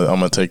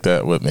gonna take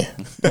that with me.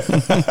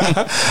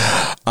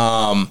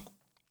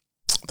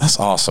 That's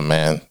awesome,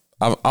 man.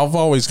 I've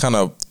always kind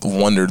of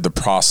wondered the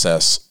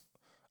process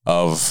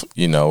of,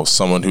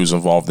 someone who's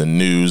involved in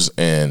news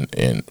and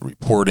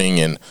reporting.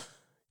 And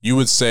you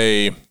would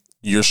say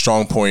your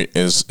strong point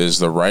is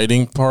the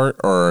writing part,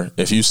 or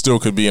if you still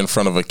could be in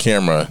front of a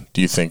camera,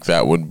 do you think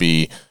that would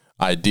be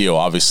ideal?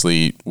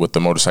 Obviously, with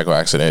the motorcycle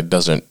accident, it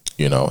doesn't,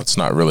 it's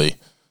not really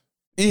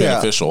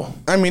beneficial.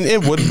 I mean,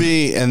 it would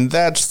be, and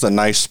that's the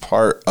nice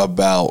part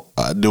about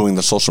doing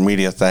the social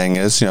media thing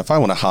is, if I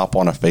want to hop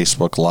on a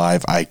Facebook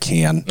Live, I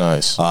can.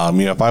 Nice.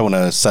 If I want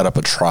to set up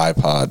a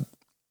tripod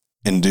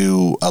and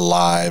do a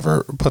live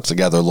or put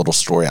together a little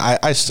story,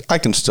 I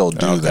can still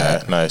do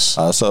that. Nice.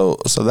 So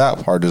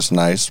that part is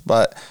nice,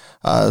 but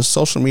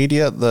social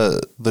media,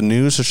 the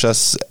news is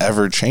just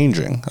ever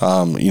changing.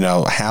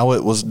 How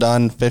it was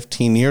done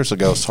 15 years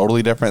ago is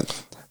totally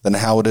different than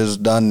how it is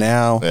done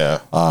now. Yeah.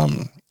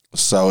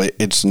 So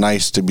it's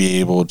nice to be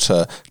able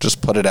to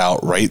just put it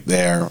out right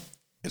there.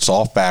 It's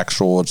all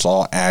factual. It's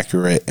all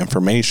accurate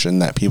information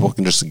that people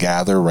can just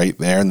gather right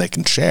there and they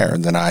can share.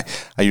 And then I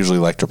usually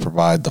like to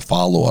provide the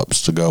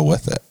follow-ups to go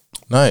with it.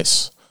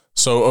 Nice.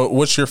 So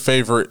what's your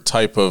favorite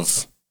type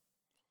of,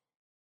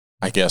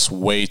 I guess,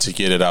 way to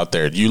get it out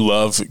there? Do you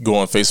love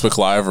going Facebook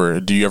Live,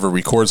 or do you ever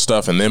record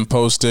stuff and then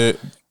post it?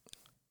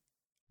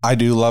 I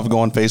do love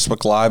going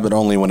Facebook Live, but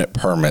only when it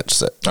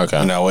permits it.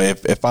 Okay.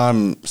 If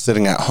I'm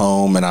sitting at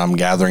home and I'm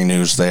gathering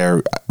news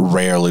there,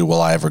 rarely will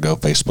I ever go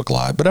Facebook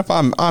Live. But if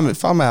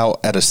I'm out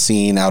at a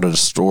scene, out at a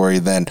story,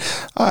 then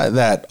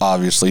that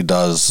obviously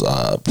does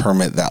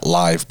permit that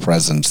live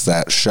presence,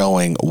 that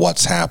showing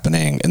what's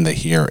happening in the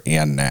here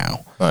and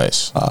now.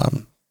 Nice.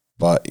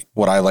 But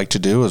what I like to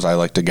do is I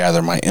like to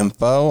gather my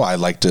info.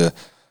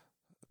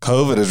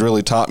 COVID has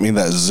really taught me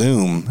that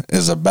Zoom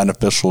is a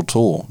beneficial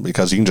tool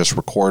because you can just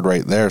record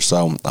right there.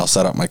 So I'll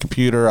set up my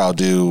computer. I'll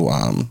do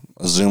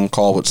a Zoom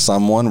call with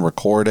someone,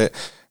 record it,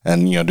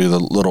 and do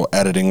the little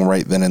editing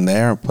right then and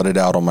there, put it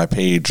out on my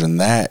page. And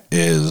that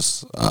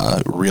is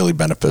really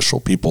beneficial.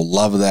 People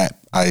love that.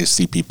 I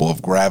see people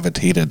have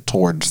gravitated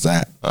towards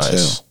that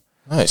too.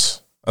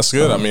 Nice. That's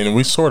good. I mean,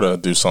 we sort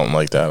of do something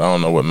like that. I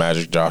don't know what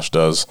Magic Josh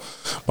does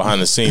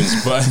behind the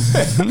scenes,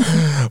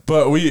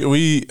 but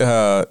we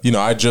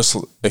I just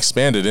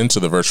expanded into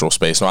the virtual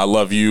space. Now, I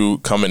love you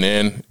coming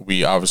in.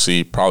 We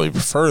obviously probably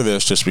prefer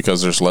this just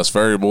because there's less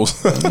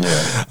variables,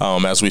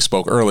 as we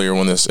spoke earlier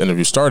when this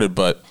interview started.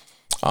 But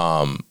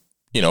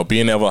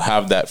being able to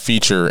have that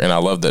feature, and I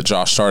love that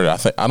Josh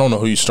started. I don't know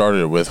who you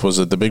started it with. Was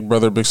it the Big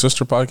Brother Big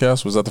Sister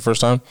podcast? Was that the first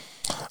time?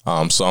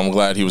 So I'm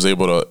glad he was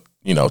able to.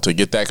 To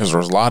get that, because there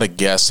was a lot of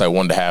guests I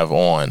wanted to have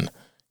on,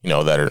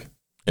 that are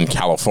in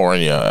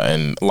California,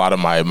 and a lot of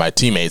my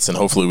teammates, and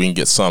hopefully we can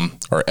get some,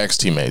 or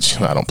ex-teammates.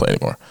 I don't play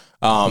anymore.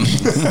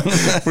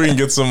 We can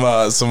get some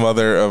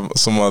other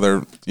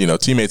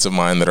teammates of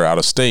mine that are out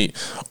of state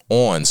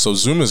on. So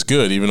Zoom is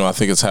good, even though I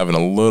think it's having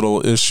a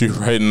little issue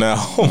right now.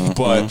 Mm-hmm.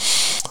 But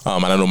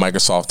I know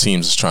Microsoft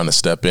Teams is trying to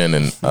step in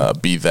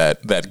and be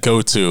that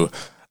go-to.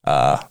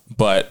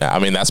 But I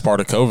mean, that's part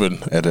of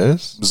COVID. It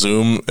is.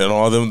 Zoom and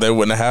all of them, they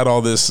wouldn't have had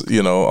all this,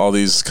 all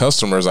these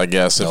customers, I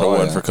guess, if it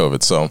wasn't for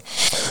COVID. So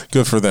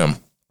good for them.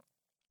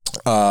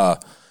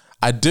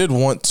 I did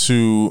want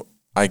to,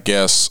 I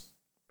guess,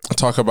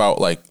 talk about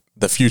like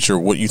the future,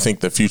 what you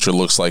think the future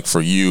looks like for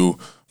you,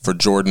 for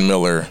Jordan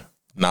Miller,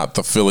 not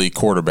the Philly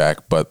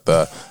quarterback, but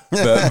the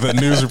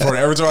news reporter.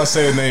 Every time I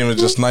say his name,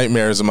 it's just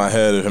nightmares in my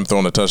head of him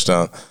throwing a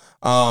touchdown.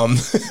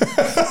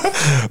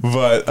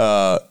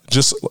 But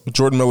just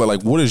Jordan Miller,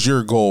 like, what is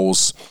your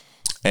goals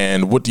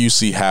and what do you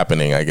see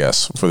happening, I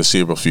guess, for the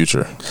foreseeable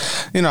future?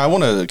 I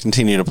want to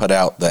continue to put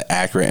out the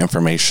accurate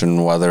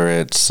information, whether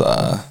it's,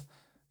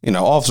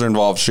 officer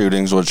involved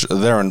shootings, which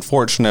they're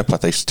unfortunate,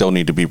 but they still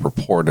need to be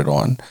reported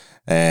on.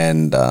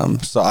 And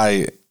so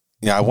I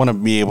want to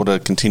be able to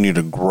continue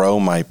to grow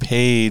my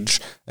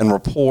page and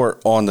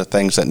report on the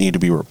things that need to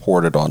be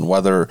reported on,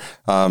 whether,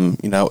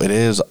 it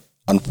is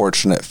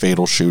unfortunate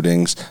fatal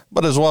shootings,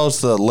 but as well as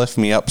the lift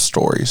me up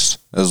stories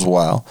as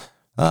well.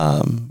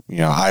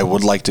 I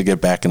would like to get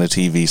back into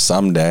TV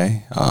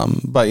someday.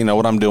 But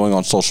what I'm doing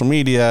on social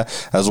media,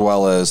 as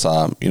well as,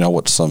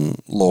 with some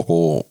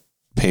local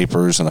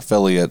papers and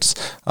affiliates,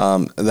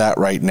 that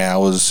right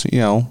now is,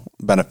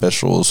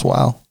 beneficial as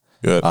well.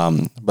 Good.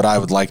 But I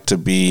would like to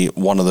be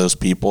one of those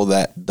people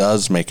that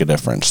does make a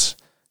difference,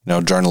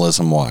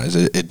 journalism wise.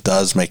 It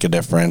does make a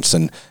difference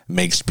and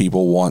makes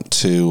people want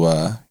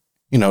to,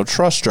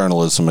 trust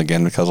journalism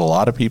again, because a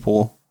lot of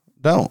people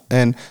don't.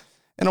 And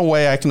in a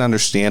way, I can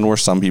understand where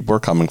some people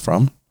are coming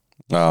from.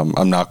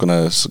 I'm not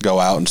going to go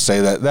out and say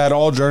that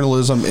all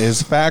journalism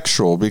is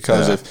factual,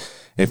 because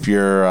if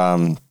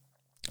you're,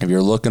 If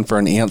you're looking for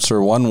an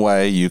answer one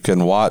way, you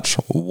can watch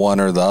one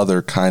or the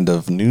other kind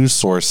of news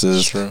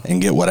sources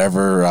and get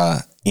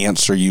whatever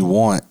answer you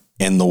want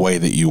in the way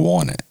that you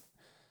want it.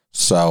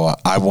 So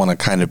I want to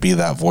kind of be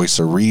that voice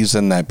of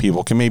reason that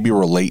people can maybe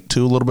relate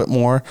to a little bit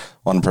more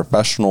on a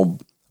professional,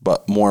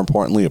 but more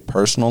importantly, a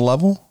personal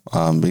level,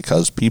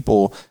 because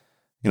people,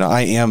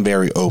 I am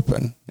very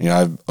open.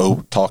 I've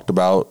talked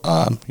about,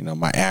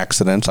 my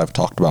accidents. I've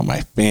talked about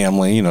my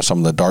family, some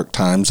of the dark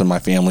times in my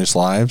family's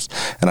lives.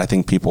 And I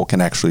think people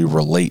can actually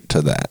relate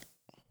to that.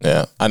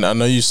 Yeah. I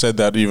know you said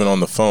that even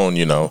on the phone,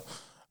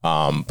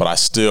 but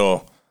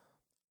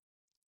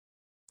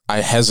I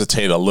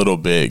hesitate a little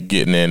bit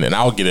getting in, and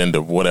I'll get into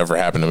whatever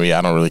happened to me.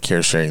 I don't really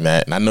care sharing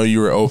that. And I know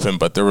you were open,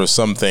 but there were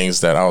some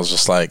things that I was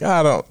just like,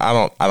 I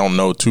don't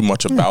know too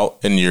much about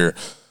in your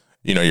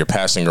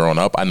passing growing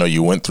up. I know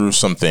you went through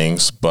some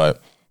things,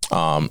 but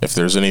if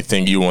there's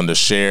anything you wanted to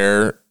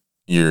share,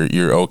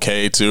 you're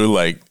okay too.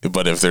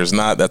 But if there's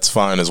not, that's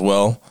fine as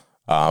well.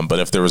 But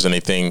if there was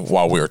anything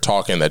while we were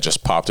talking that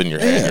just popped in your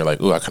head, and you're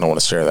like, ooh, I kind of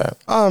want to share that.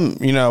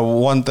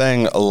 One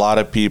thing, a lot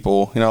of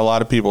people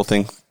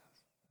think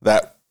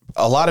that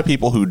a lot of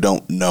people who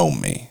don't know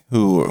me,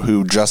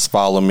 who just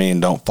follow me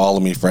and don't follow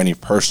me for any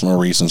personal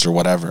reasons or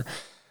whatever,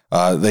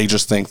 they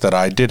just think that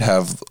I did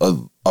have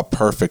a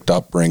perfect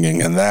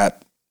upbringing, and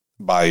that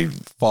by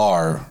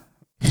far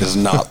is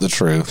not the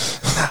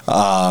truth.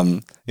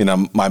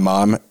 My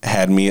mom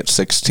had me at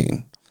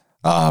 16.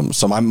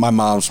 So my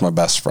mom's my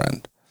best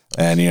friend.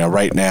 And,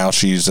 right now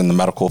she's in the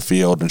medical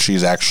field, and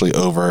she's actually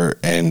over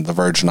in the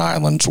Virgin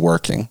Islands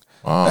working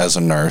as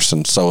a nurse.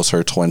 And so is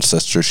her twin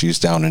sister. She's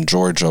down in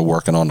Georgia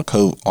working on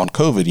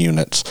COVID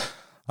units.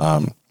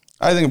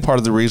 I think part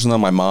of the reason that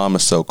my mom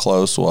is so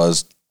close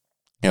was,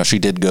 she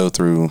did go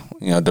through,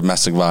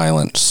 domestic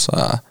violence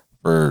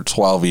for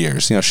 12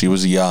 years. She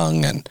was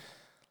young, and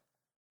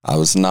I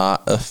was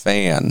not a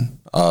fan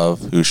of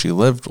who she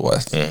lived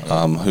with,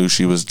 who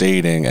she was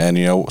dating. And,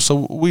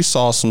 so we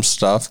saw some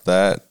stuff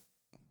that,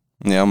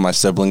 my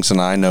siblings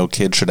and I, no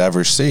kid should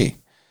ever see.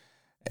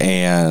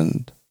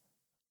 And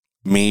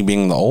me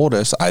being the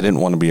oldest, I didn't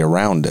want to be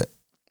around it.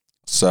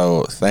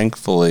 So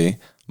thankfully,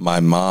 my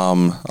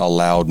mom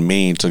allowed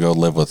me to go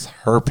live with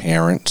her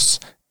parents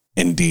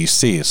in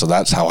DC. So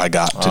that's how I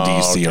got to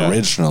DC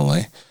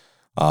originally.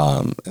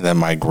 And then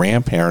my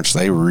grandparents,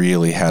 they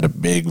really had a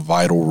big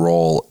vital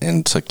role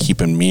into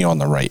keeping me on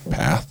the right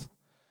path.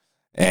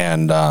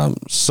 And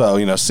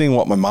so, seeing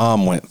what my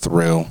mom went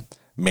through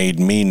made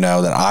me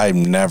know that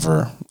I'm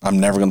never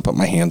going to put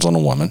my hands on a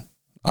woman.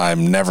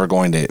 I'm never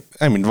going to,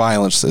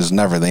 violence is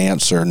never the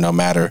answer, no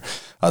matter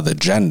the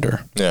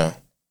gender. Yeah.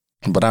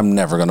 But I'm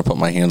never going to put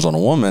my hands on a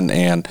woman.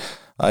 And,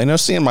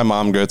 seeing my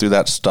mom go through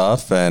that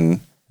stuff, and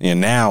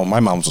now my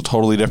mom's a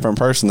totally different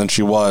person than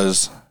she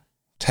was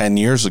 10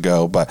 years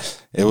ago,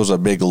 but it was a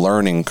big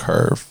learning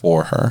curve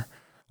for her.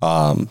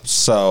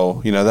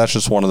 So, that's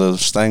just one of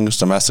those things,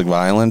 domestic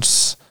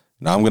violence.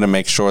 I'm going to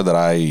make sure that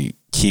I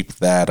keep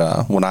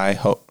that when I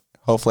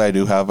hopefully I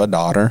do have a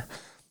daughter.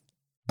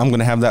 I'm going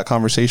to have that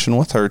conversation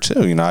with her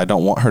too. I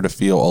don't want her to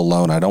feel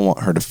alone. I don't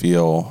want her to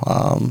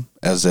feel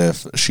as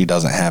if she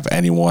doesn't have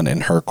anyone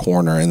in her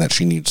corner and that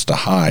she needs to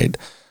hide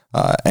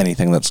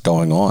anything that's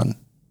going on.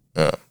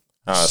 Yeah.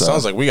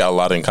 Sounds like we got a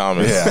lot in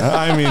common.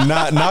 Yeah.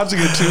 Not to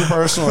get too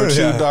personal or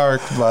too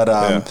dark, but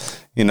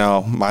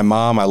my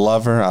mom, I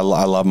love her. I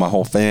love my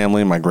whole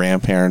family. My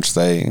grandparents,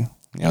 they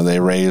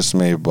raised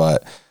me,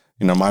 but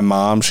my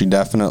mom, she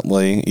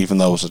definitely, even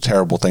though it was a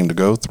terrible thing to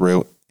go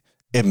through,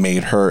 it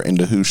made her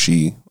into who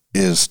she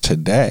is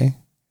today.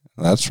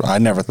 I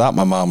never thought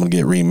my mom would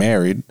get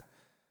remarried,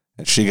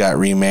 and she got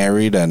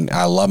remarried, and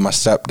I love my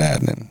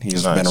stepdad, and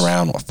he's been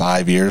around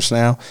 5 years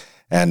now.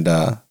 And,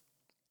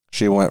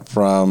 she went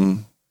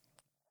from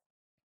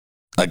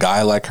a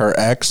guy like her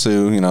ex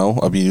who,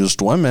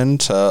 abused women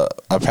to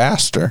a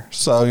pastor.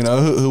 So,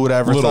 who would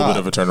ever thought? A little bit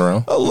of a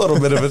turnaround. A little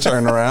bit of a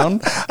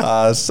turnaround.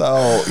 I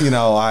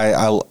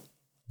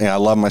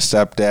love my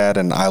stepdad,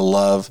 and I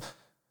love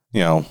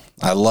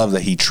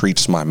that he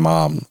treats my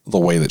mom the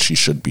way that she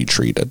should be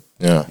treated.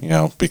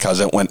 Yeah.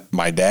 Because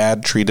my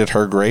dad treated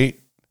her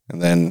great,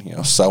 and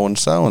then,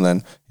 so-and-so, and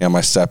then,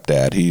 my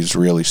stepdad, he's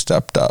really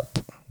stepped up.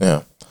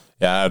 Yeah.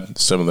 Yeah, I had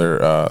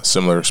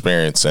similar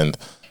experience, and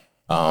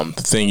the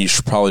thing you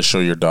should probably show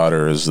your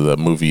daughter is the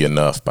movie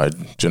Enough by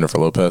Jennifer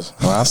Lopez.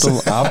 I'll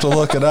have to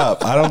look it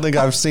up. I don't think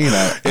I've seen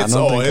it. It's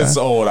old. It's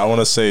old. I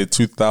want to say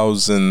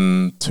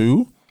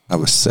 2002. I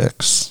was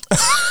 6.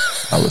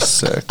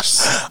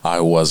 I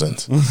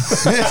wasn't.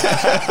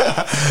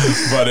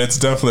 But it's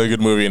definitely a good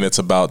movie, and it's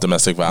about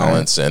domestic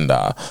violence. Right. And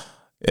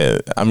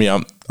I'm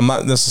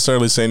not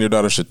necessarily saying your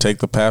daughter should take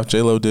the path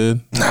J-Lo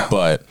did,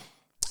 but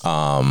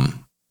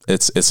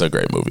it's a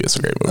great movie. It's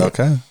a great movie.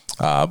 Okay.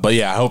 But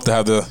yeah, I hope to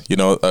have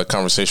a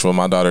conversation with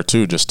my daughter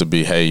too, just to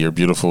be, hey, you're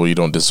beautiful. You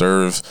don't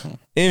deserve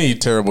any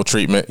terrible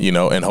treatment,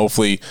 and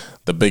hopefully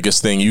the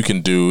biggest thing you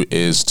can do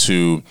is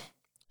to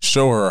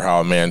show her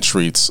how a man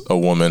treats a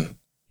woman,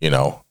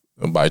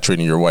 by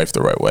treating your wife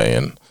the right way.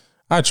 And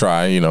I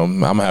try, I'm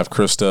gonna have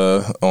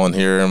Krista on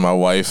here and my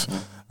wife,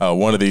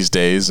 one of these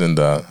days, and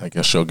I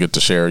guess she'll get to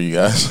share you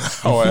guys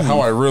how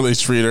I really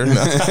treat her.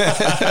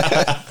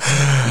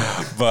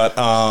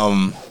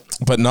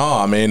 But no,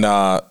 I mean,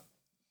 I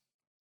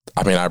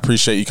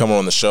appreciate you coming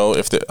on the show.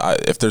 If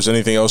there's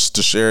anything else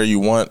to share you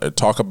want to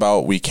talk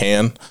about, we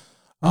can.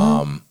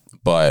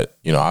 But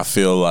I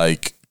feel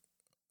like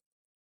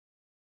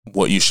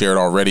what you shared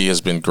already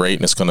has been great,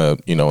 and it's going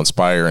to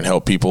inspire and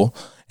help people.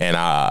 And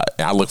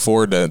I look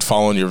forward to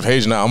following your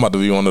page now. I'm about to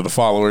be one of the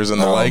followers and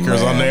the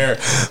likers on there.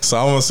 So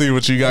I'm going to see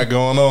what you got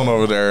going on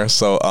over there.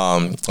 So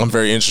I'm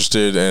very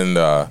interested in,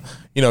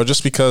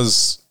 just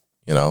because,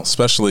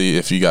 especially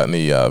if you got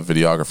any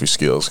videography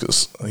skills,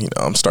 because,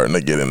 I'm starting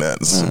to get in that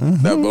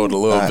boat a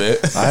little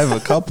bit. I have a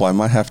couple. I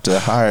might have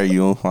to hire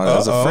you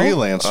as a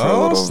freelance for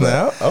a little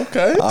bit.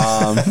 Okay.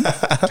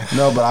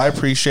 No, but I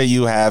appreciate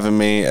you having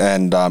me.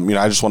 And,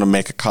 I just want to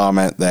make a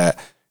comment that,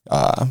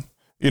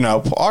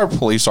 our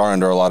police are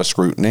under a lot of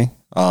scrutiny,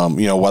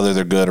 whether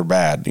they're good or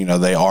bad.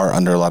 They are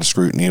under a lot of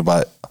scrutiny,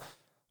 but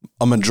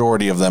a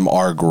majority of them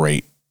are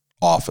great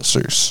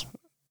officers.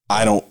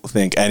 I don't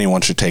think anyone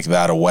should take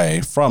that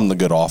away from the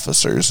good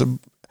officers.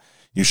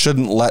 You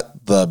shouldn't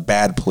let the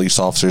bad police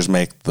officers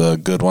make the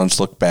good ones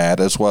look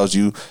bad, as well as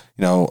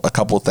a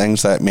couple of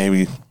things that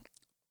maybe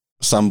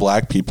some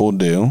black people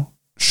do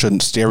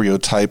shouldn't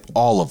stereotype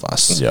all of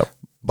us. Yep.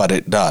 But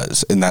it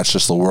does, and that's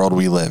just the world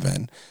we live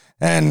in.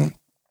 And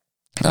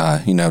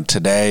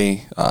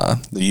today, the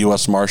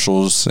U.S.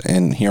 Marshals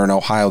here in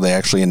Ohio, they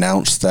actually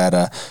announced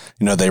that,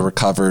 they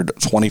recovered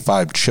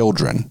 25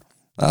 children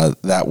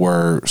that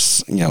were,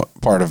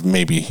 part of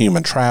maybe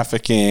human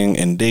trafficking,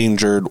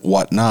 endangered,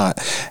 whatnot.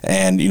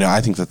 And,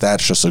 I think that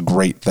that's just a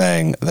great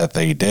thing that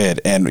they did.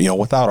 And,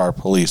 without our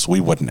police, we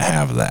wouldn't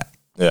have that.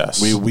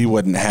 Yes. We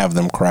wouldn't have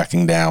them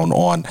cracking down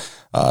on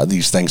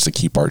these things to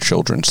keep our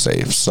children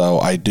safe. So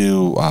I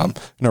do,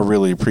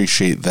 really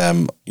appreciate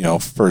them,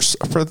 for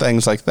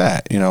things like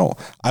that.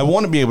 I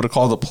want to be able to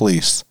call the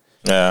police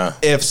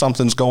if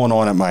something's going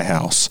on at my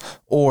house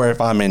or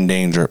if I'm in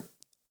danger.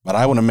 But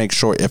I want to make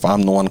sure if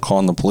I'm the one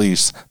calling the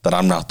police that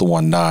I'm not the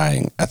one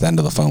dying at the end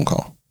of the phone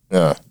call.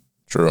 Yeah,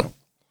 true.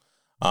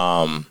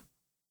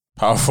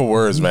 Powerful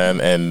words,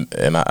 man.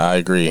 And I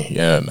agree.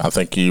 Yeah, I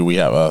think you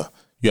have a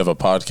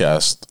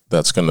podcast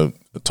that's going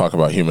to talk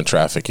about human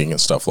trafficking and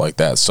stuff like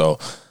that. So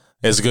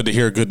it's good to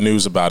hear good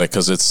news about it,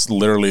 because it's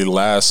literally the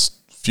last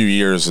few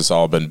years it's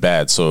all been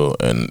bad. So,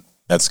 and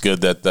that's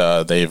good that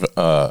they've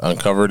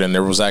uncovered. And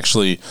there was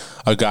actually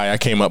a guy I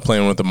came up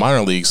playing with the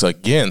minor leagues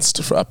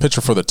against, a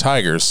pitcher for the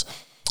Tigers.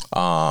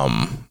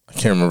 I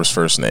can't remember his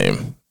first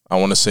name. I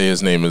want to say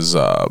his name is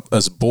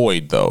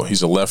Boyd, though.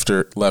 He's a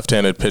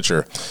left-handed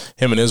pitcher.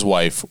 Him and his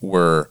wife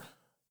were,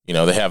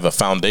 they have a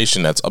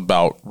foundation that's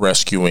about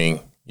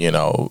rescuing,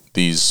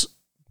 these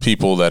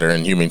people that are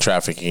in human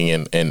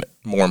trafficking, and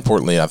more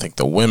importantly, I think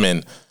the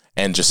women,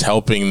 and just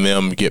helping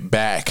them get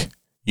back,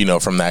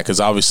 from that. Because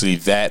obviously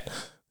that,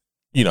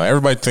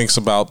 everybody thinks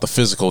about the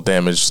physical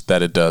damage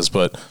that it does,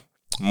 but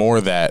more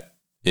of that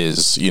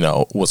is,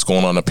 what's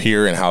going on up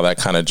here and how that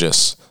kind of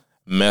just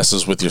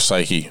messes with your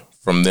psyche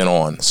from then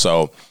on.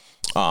 So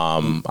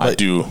I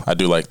do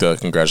like to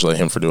congratulate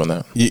him for doing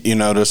that. You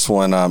notice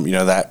when,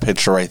 that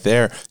pitcher right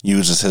there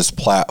uses his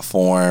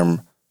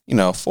platform,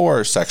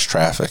 for sex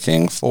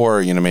trafficking,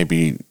 for,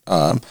 maybe,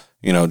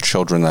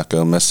 children that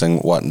go missing,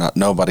 whatnot.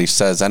 Nobody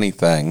says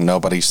anything.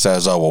 Nobody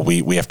says, oh, well,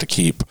 we have to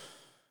keep,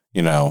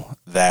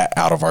 that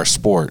out of our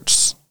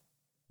sports.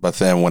 But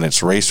then when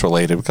it's race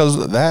related, because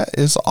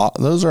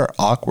those are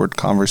awkward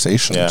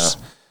conversations. Yeah.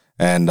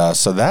 And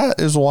so that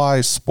is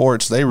why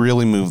sports, they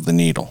really move the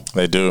needle.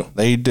 They do.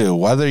 They do.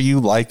 Whether you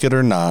like it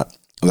or not,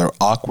 they're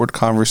awkward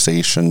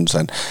conversations.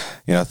 And,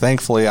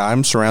 thankfully,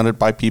 I'm surrounded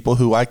by people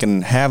who I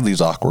can have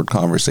these awkward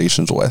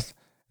conversations with.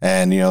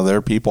 And, there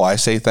are people, I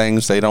say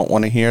things they don't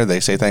want to hear. They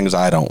say things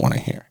I don't want to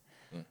hear.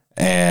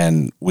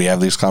 And we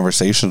have these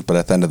conversations. But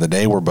at the end of the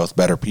day, we're both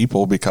better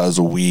people because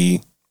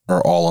we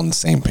are all on the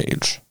same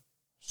page.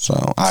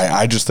 So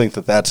I just think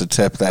that that's a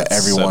tip that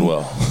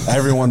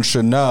everyone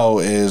should know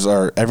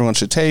or everyone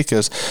should take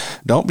is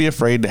don't be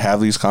afraid to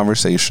have these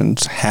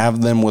conversations.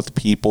 Have them with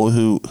people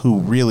who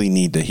really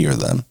need to hear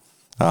them.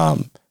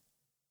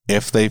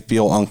 If they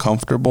feel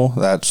uncomfortable,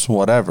 that's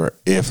whatever.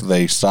 If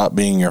they stop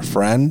being your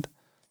friend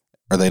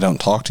or they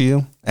don't talk to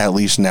you, at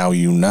least now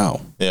you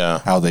know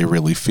how they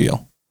really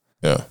feel.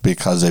 Yeah.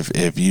 Because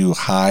if you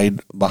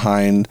hide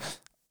behind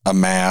a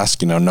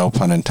mask, no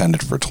pun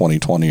intended for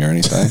 2020 or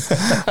anything.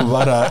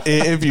 But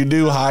if you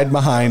do hide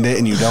behind it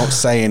and you don't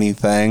say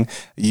anything,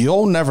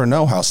 you'll never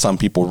know how some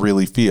people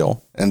really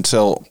feel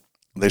until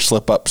they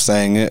slip up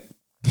saying it.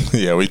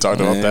 Yeah, we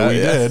talked about that. We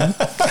did.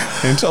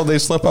 Until they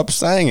slip up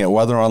saying it,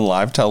 whether on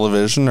live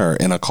television or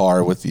in a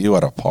car with you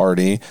at a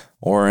party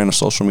or in a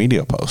social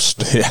media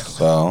post. Yeah.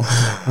 So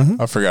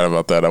I forgot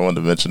about that. I wanted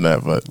to mention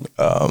that, but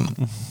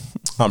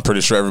I'm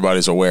pretty sure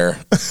everybody's aware.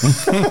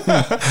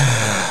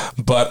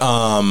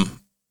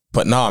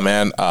 But no,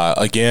 man,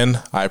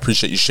 again, I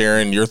appreciate you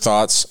sharing your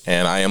thoughts,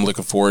 and I am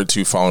looking forward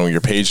to following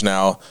your page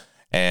now.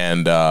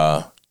 And,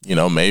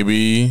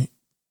 maybe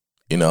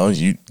you know,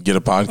 you get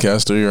a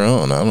podcast of your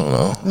own. I don't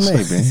know.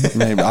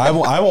 Maybe. I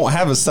won't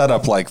have a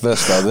setup like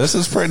this though. This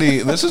is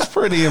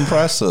pretty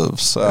impressive.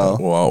 So,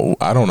 well,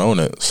 I don't own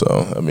it,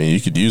 so I mean,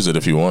 you could use it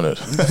if you wanted.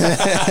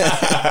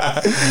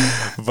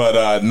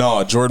 But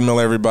no, Jordan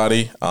Miller,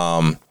 everybody.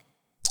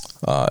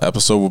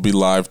 Episode will be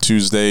live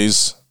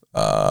Tuesdays.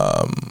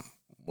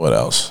 What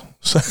else?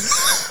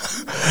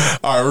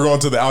 All right, we're going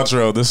to the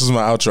outro. This is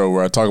my outro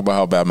where I talk about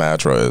how bad my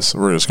outro is.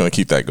 We're just going to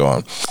keep that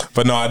going.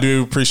 But no, I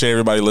do appreciate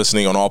everybody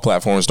listening on all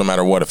platforms, no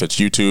matter what. If it's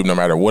YouTube, no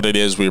matter what it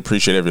is, we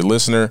appreciate every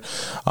listener.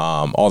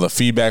 All the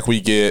feedback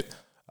we get,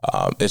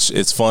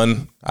 it's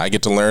fun. I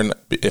get to learn.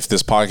 If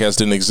this podcast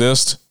didn't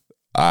exist,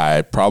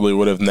 I probably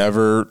would have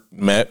never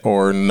met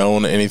or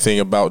known anything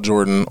about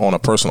Jordan on a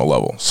personal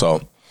level.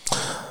 So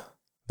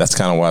that's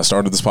kind of why I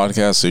started this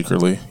podcast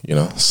secretly, you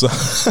know. So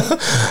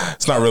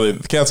it's not really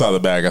the cat's out of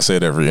the bag. I say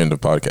it every end of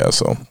podcast.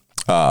 So,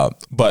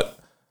 but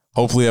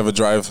hopefully have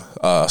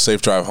a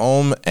safe drive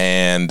home.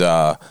 And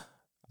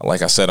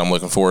like I said, I'm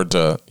looking forward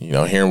to, you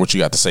know, hearing what you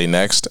got to say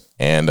next.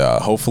 And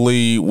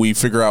hopefully we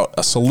figure out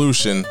a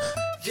solution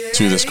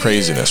to this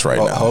craziness right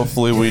now.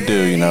 Hopefully we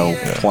do, you know,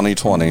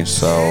 2020.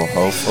 So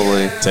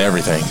hopefully to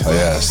everything. Oh,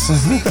 yes.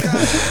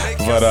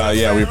 But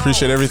yeah, we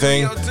appreciate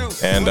everything.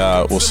 And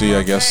we'll see you,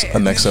 I guess,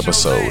 next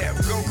episode.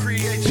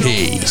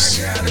 Peace.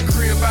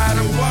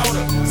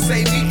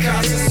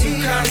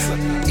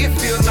 It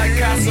feels like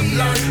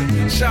Casablanca.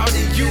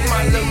 Shawty, you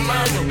my little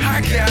mama.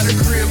 I got a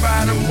crib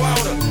out of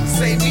water.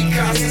 Say me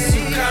Casa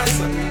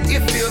Sucasa.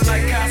 It feels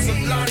like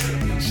Casablanca.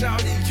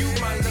 Shawty, you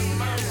my little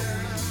mama.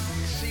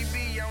 She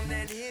be on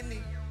that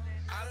Henny.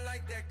 I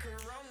like that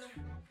Corona.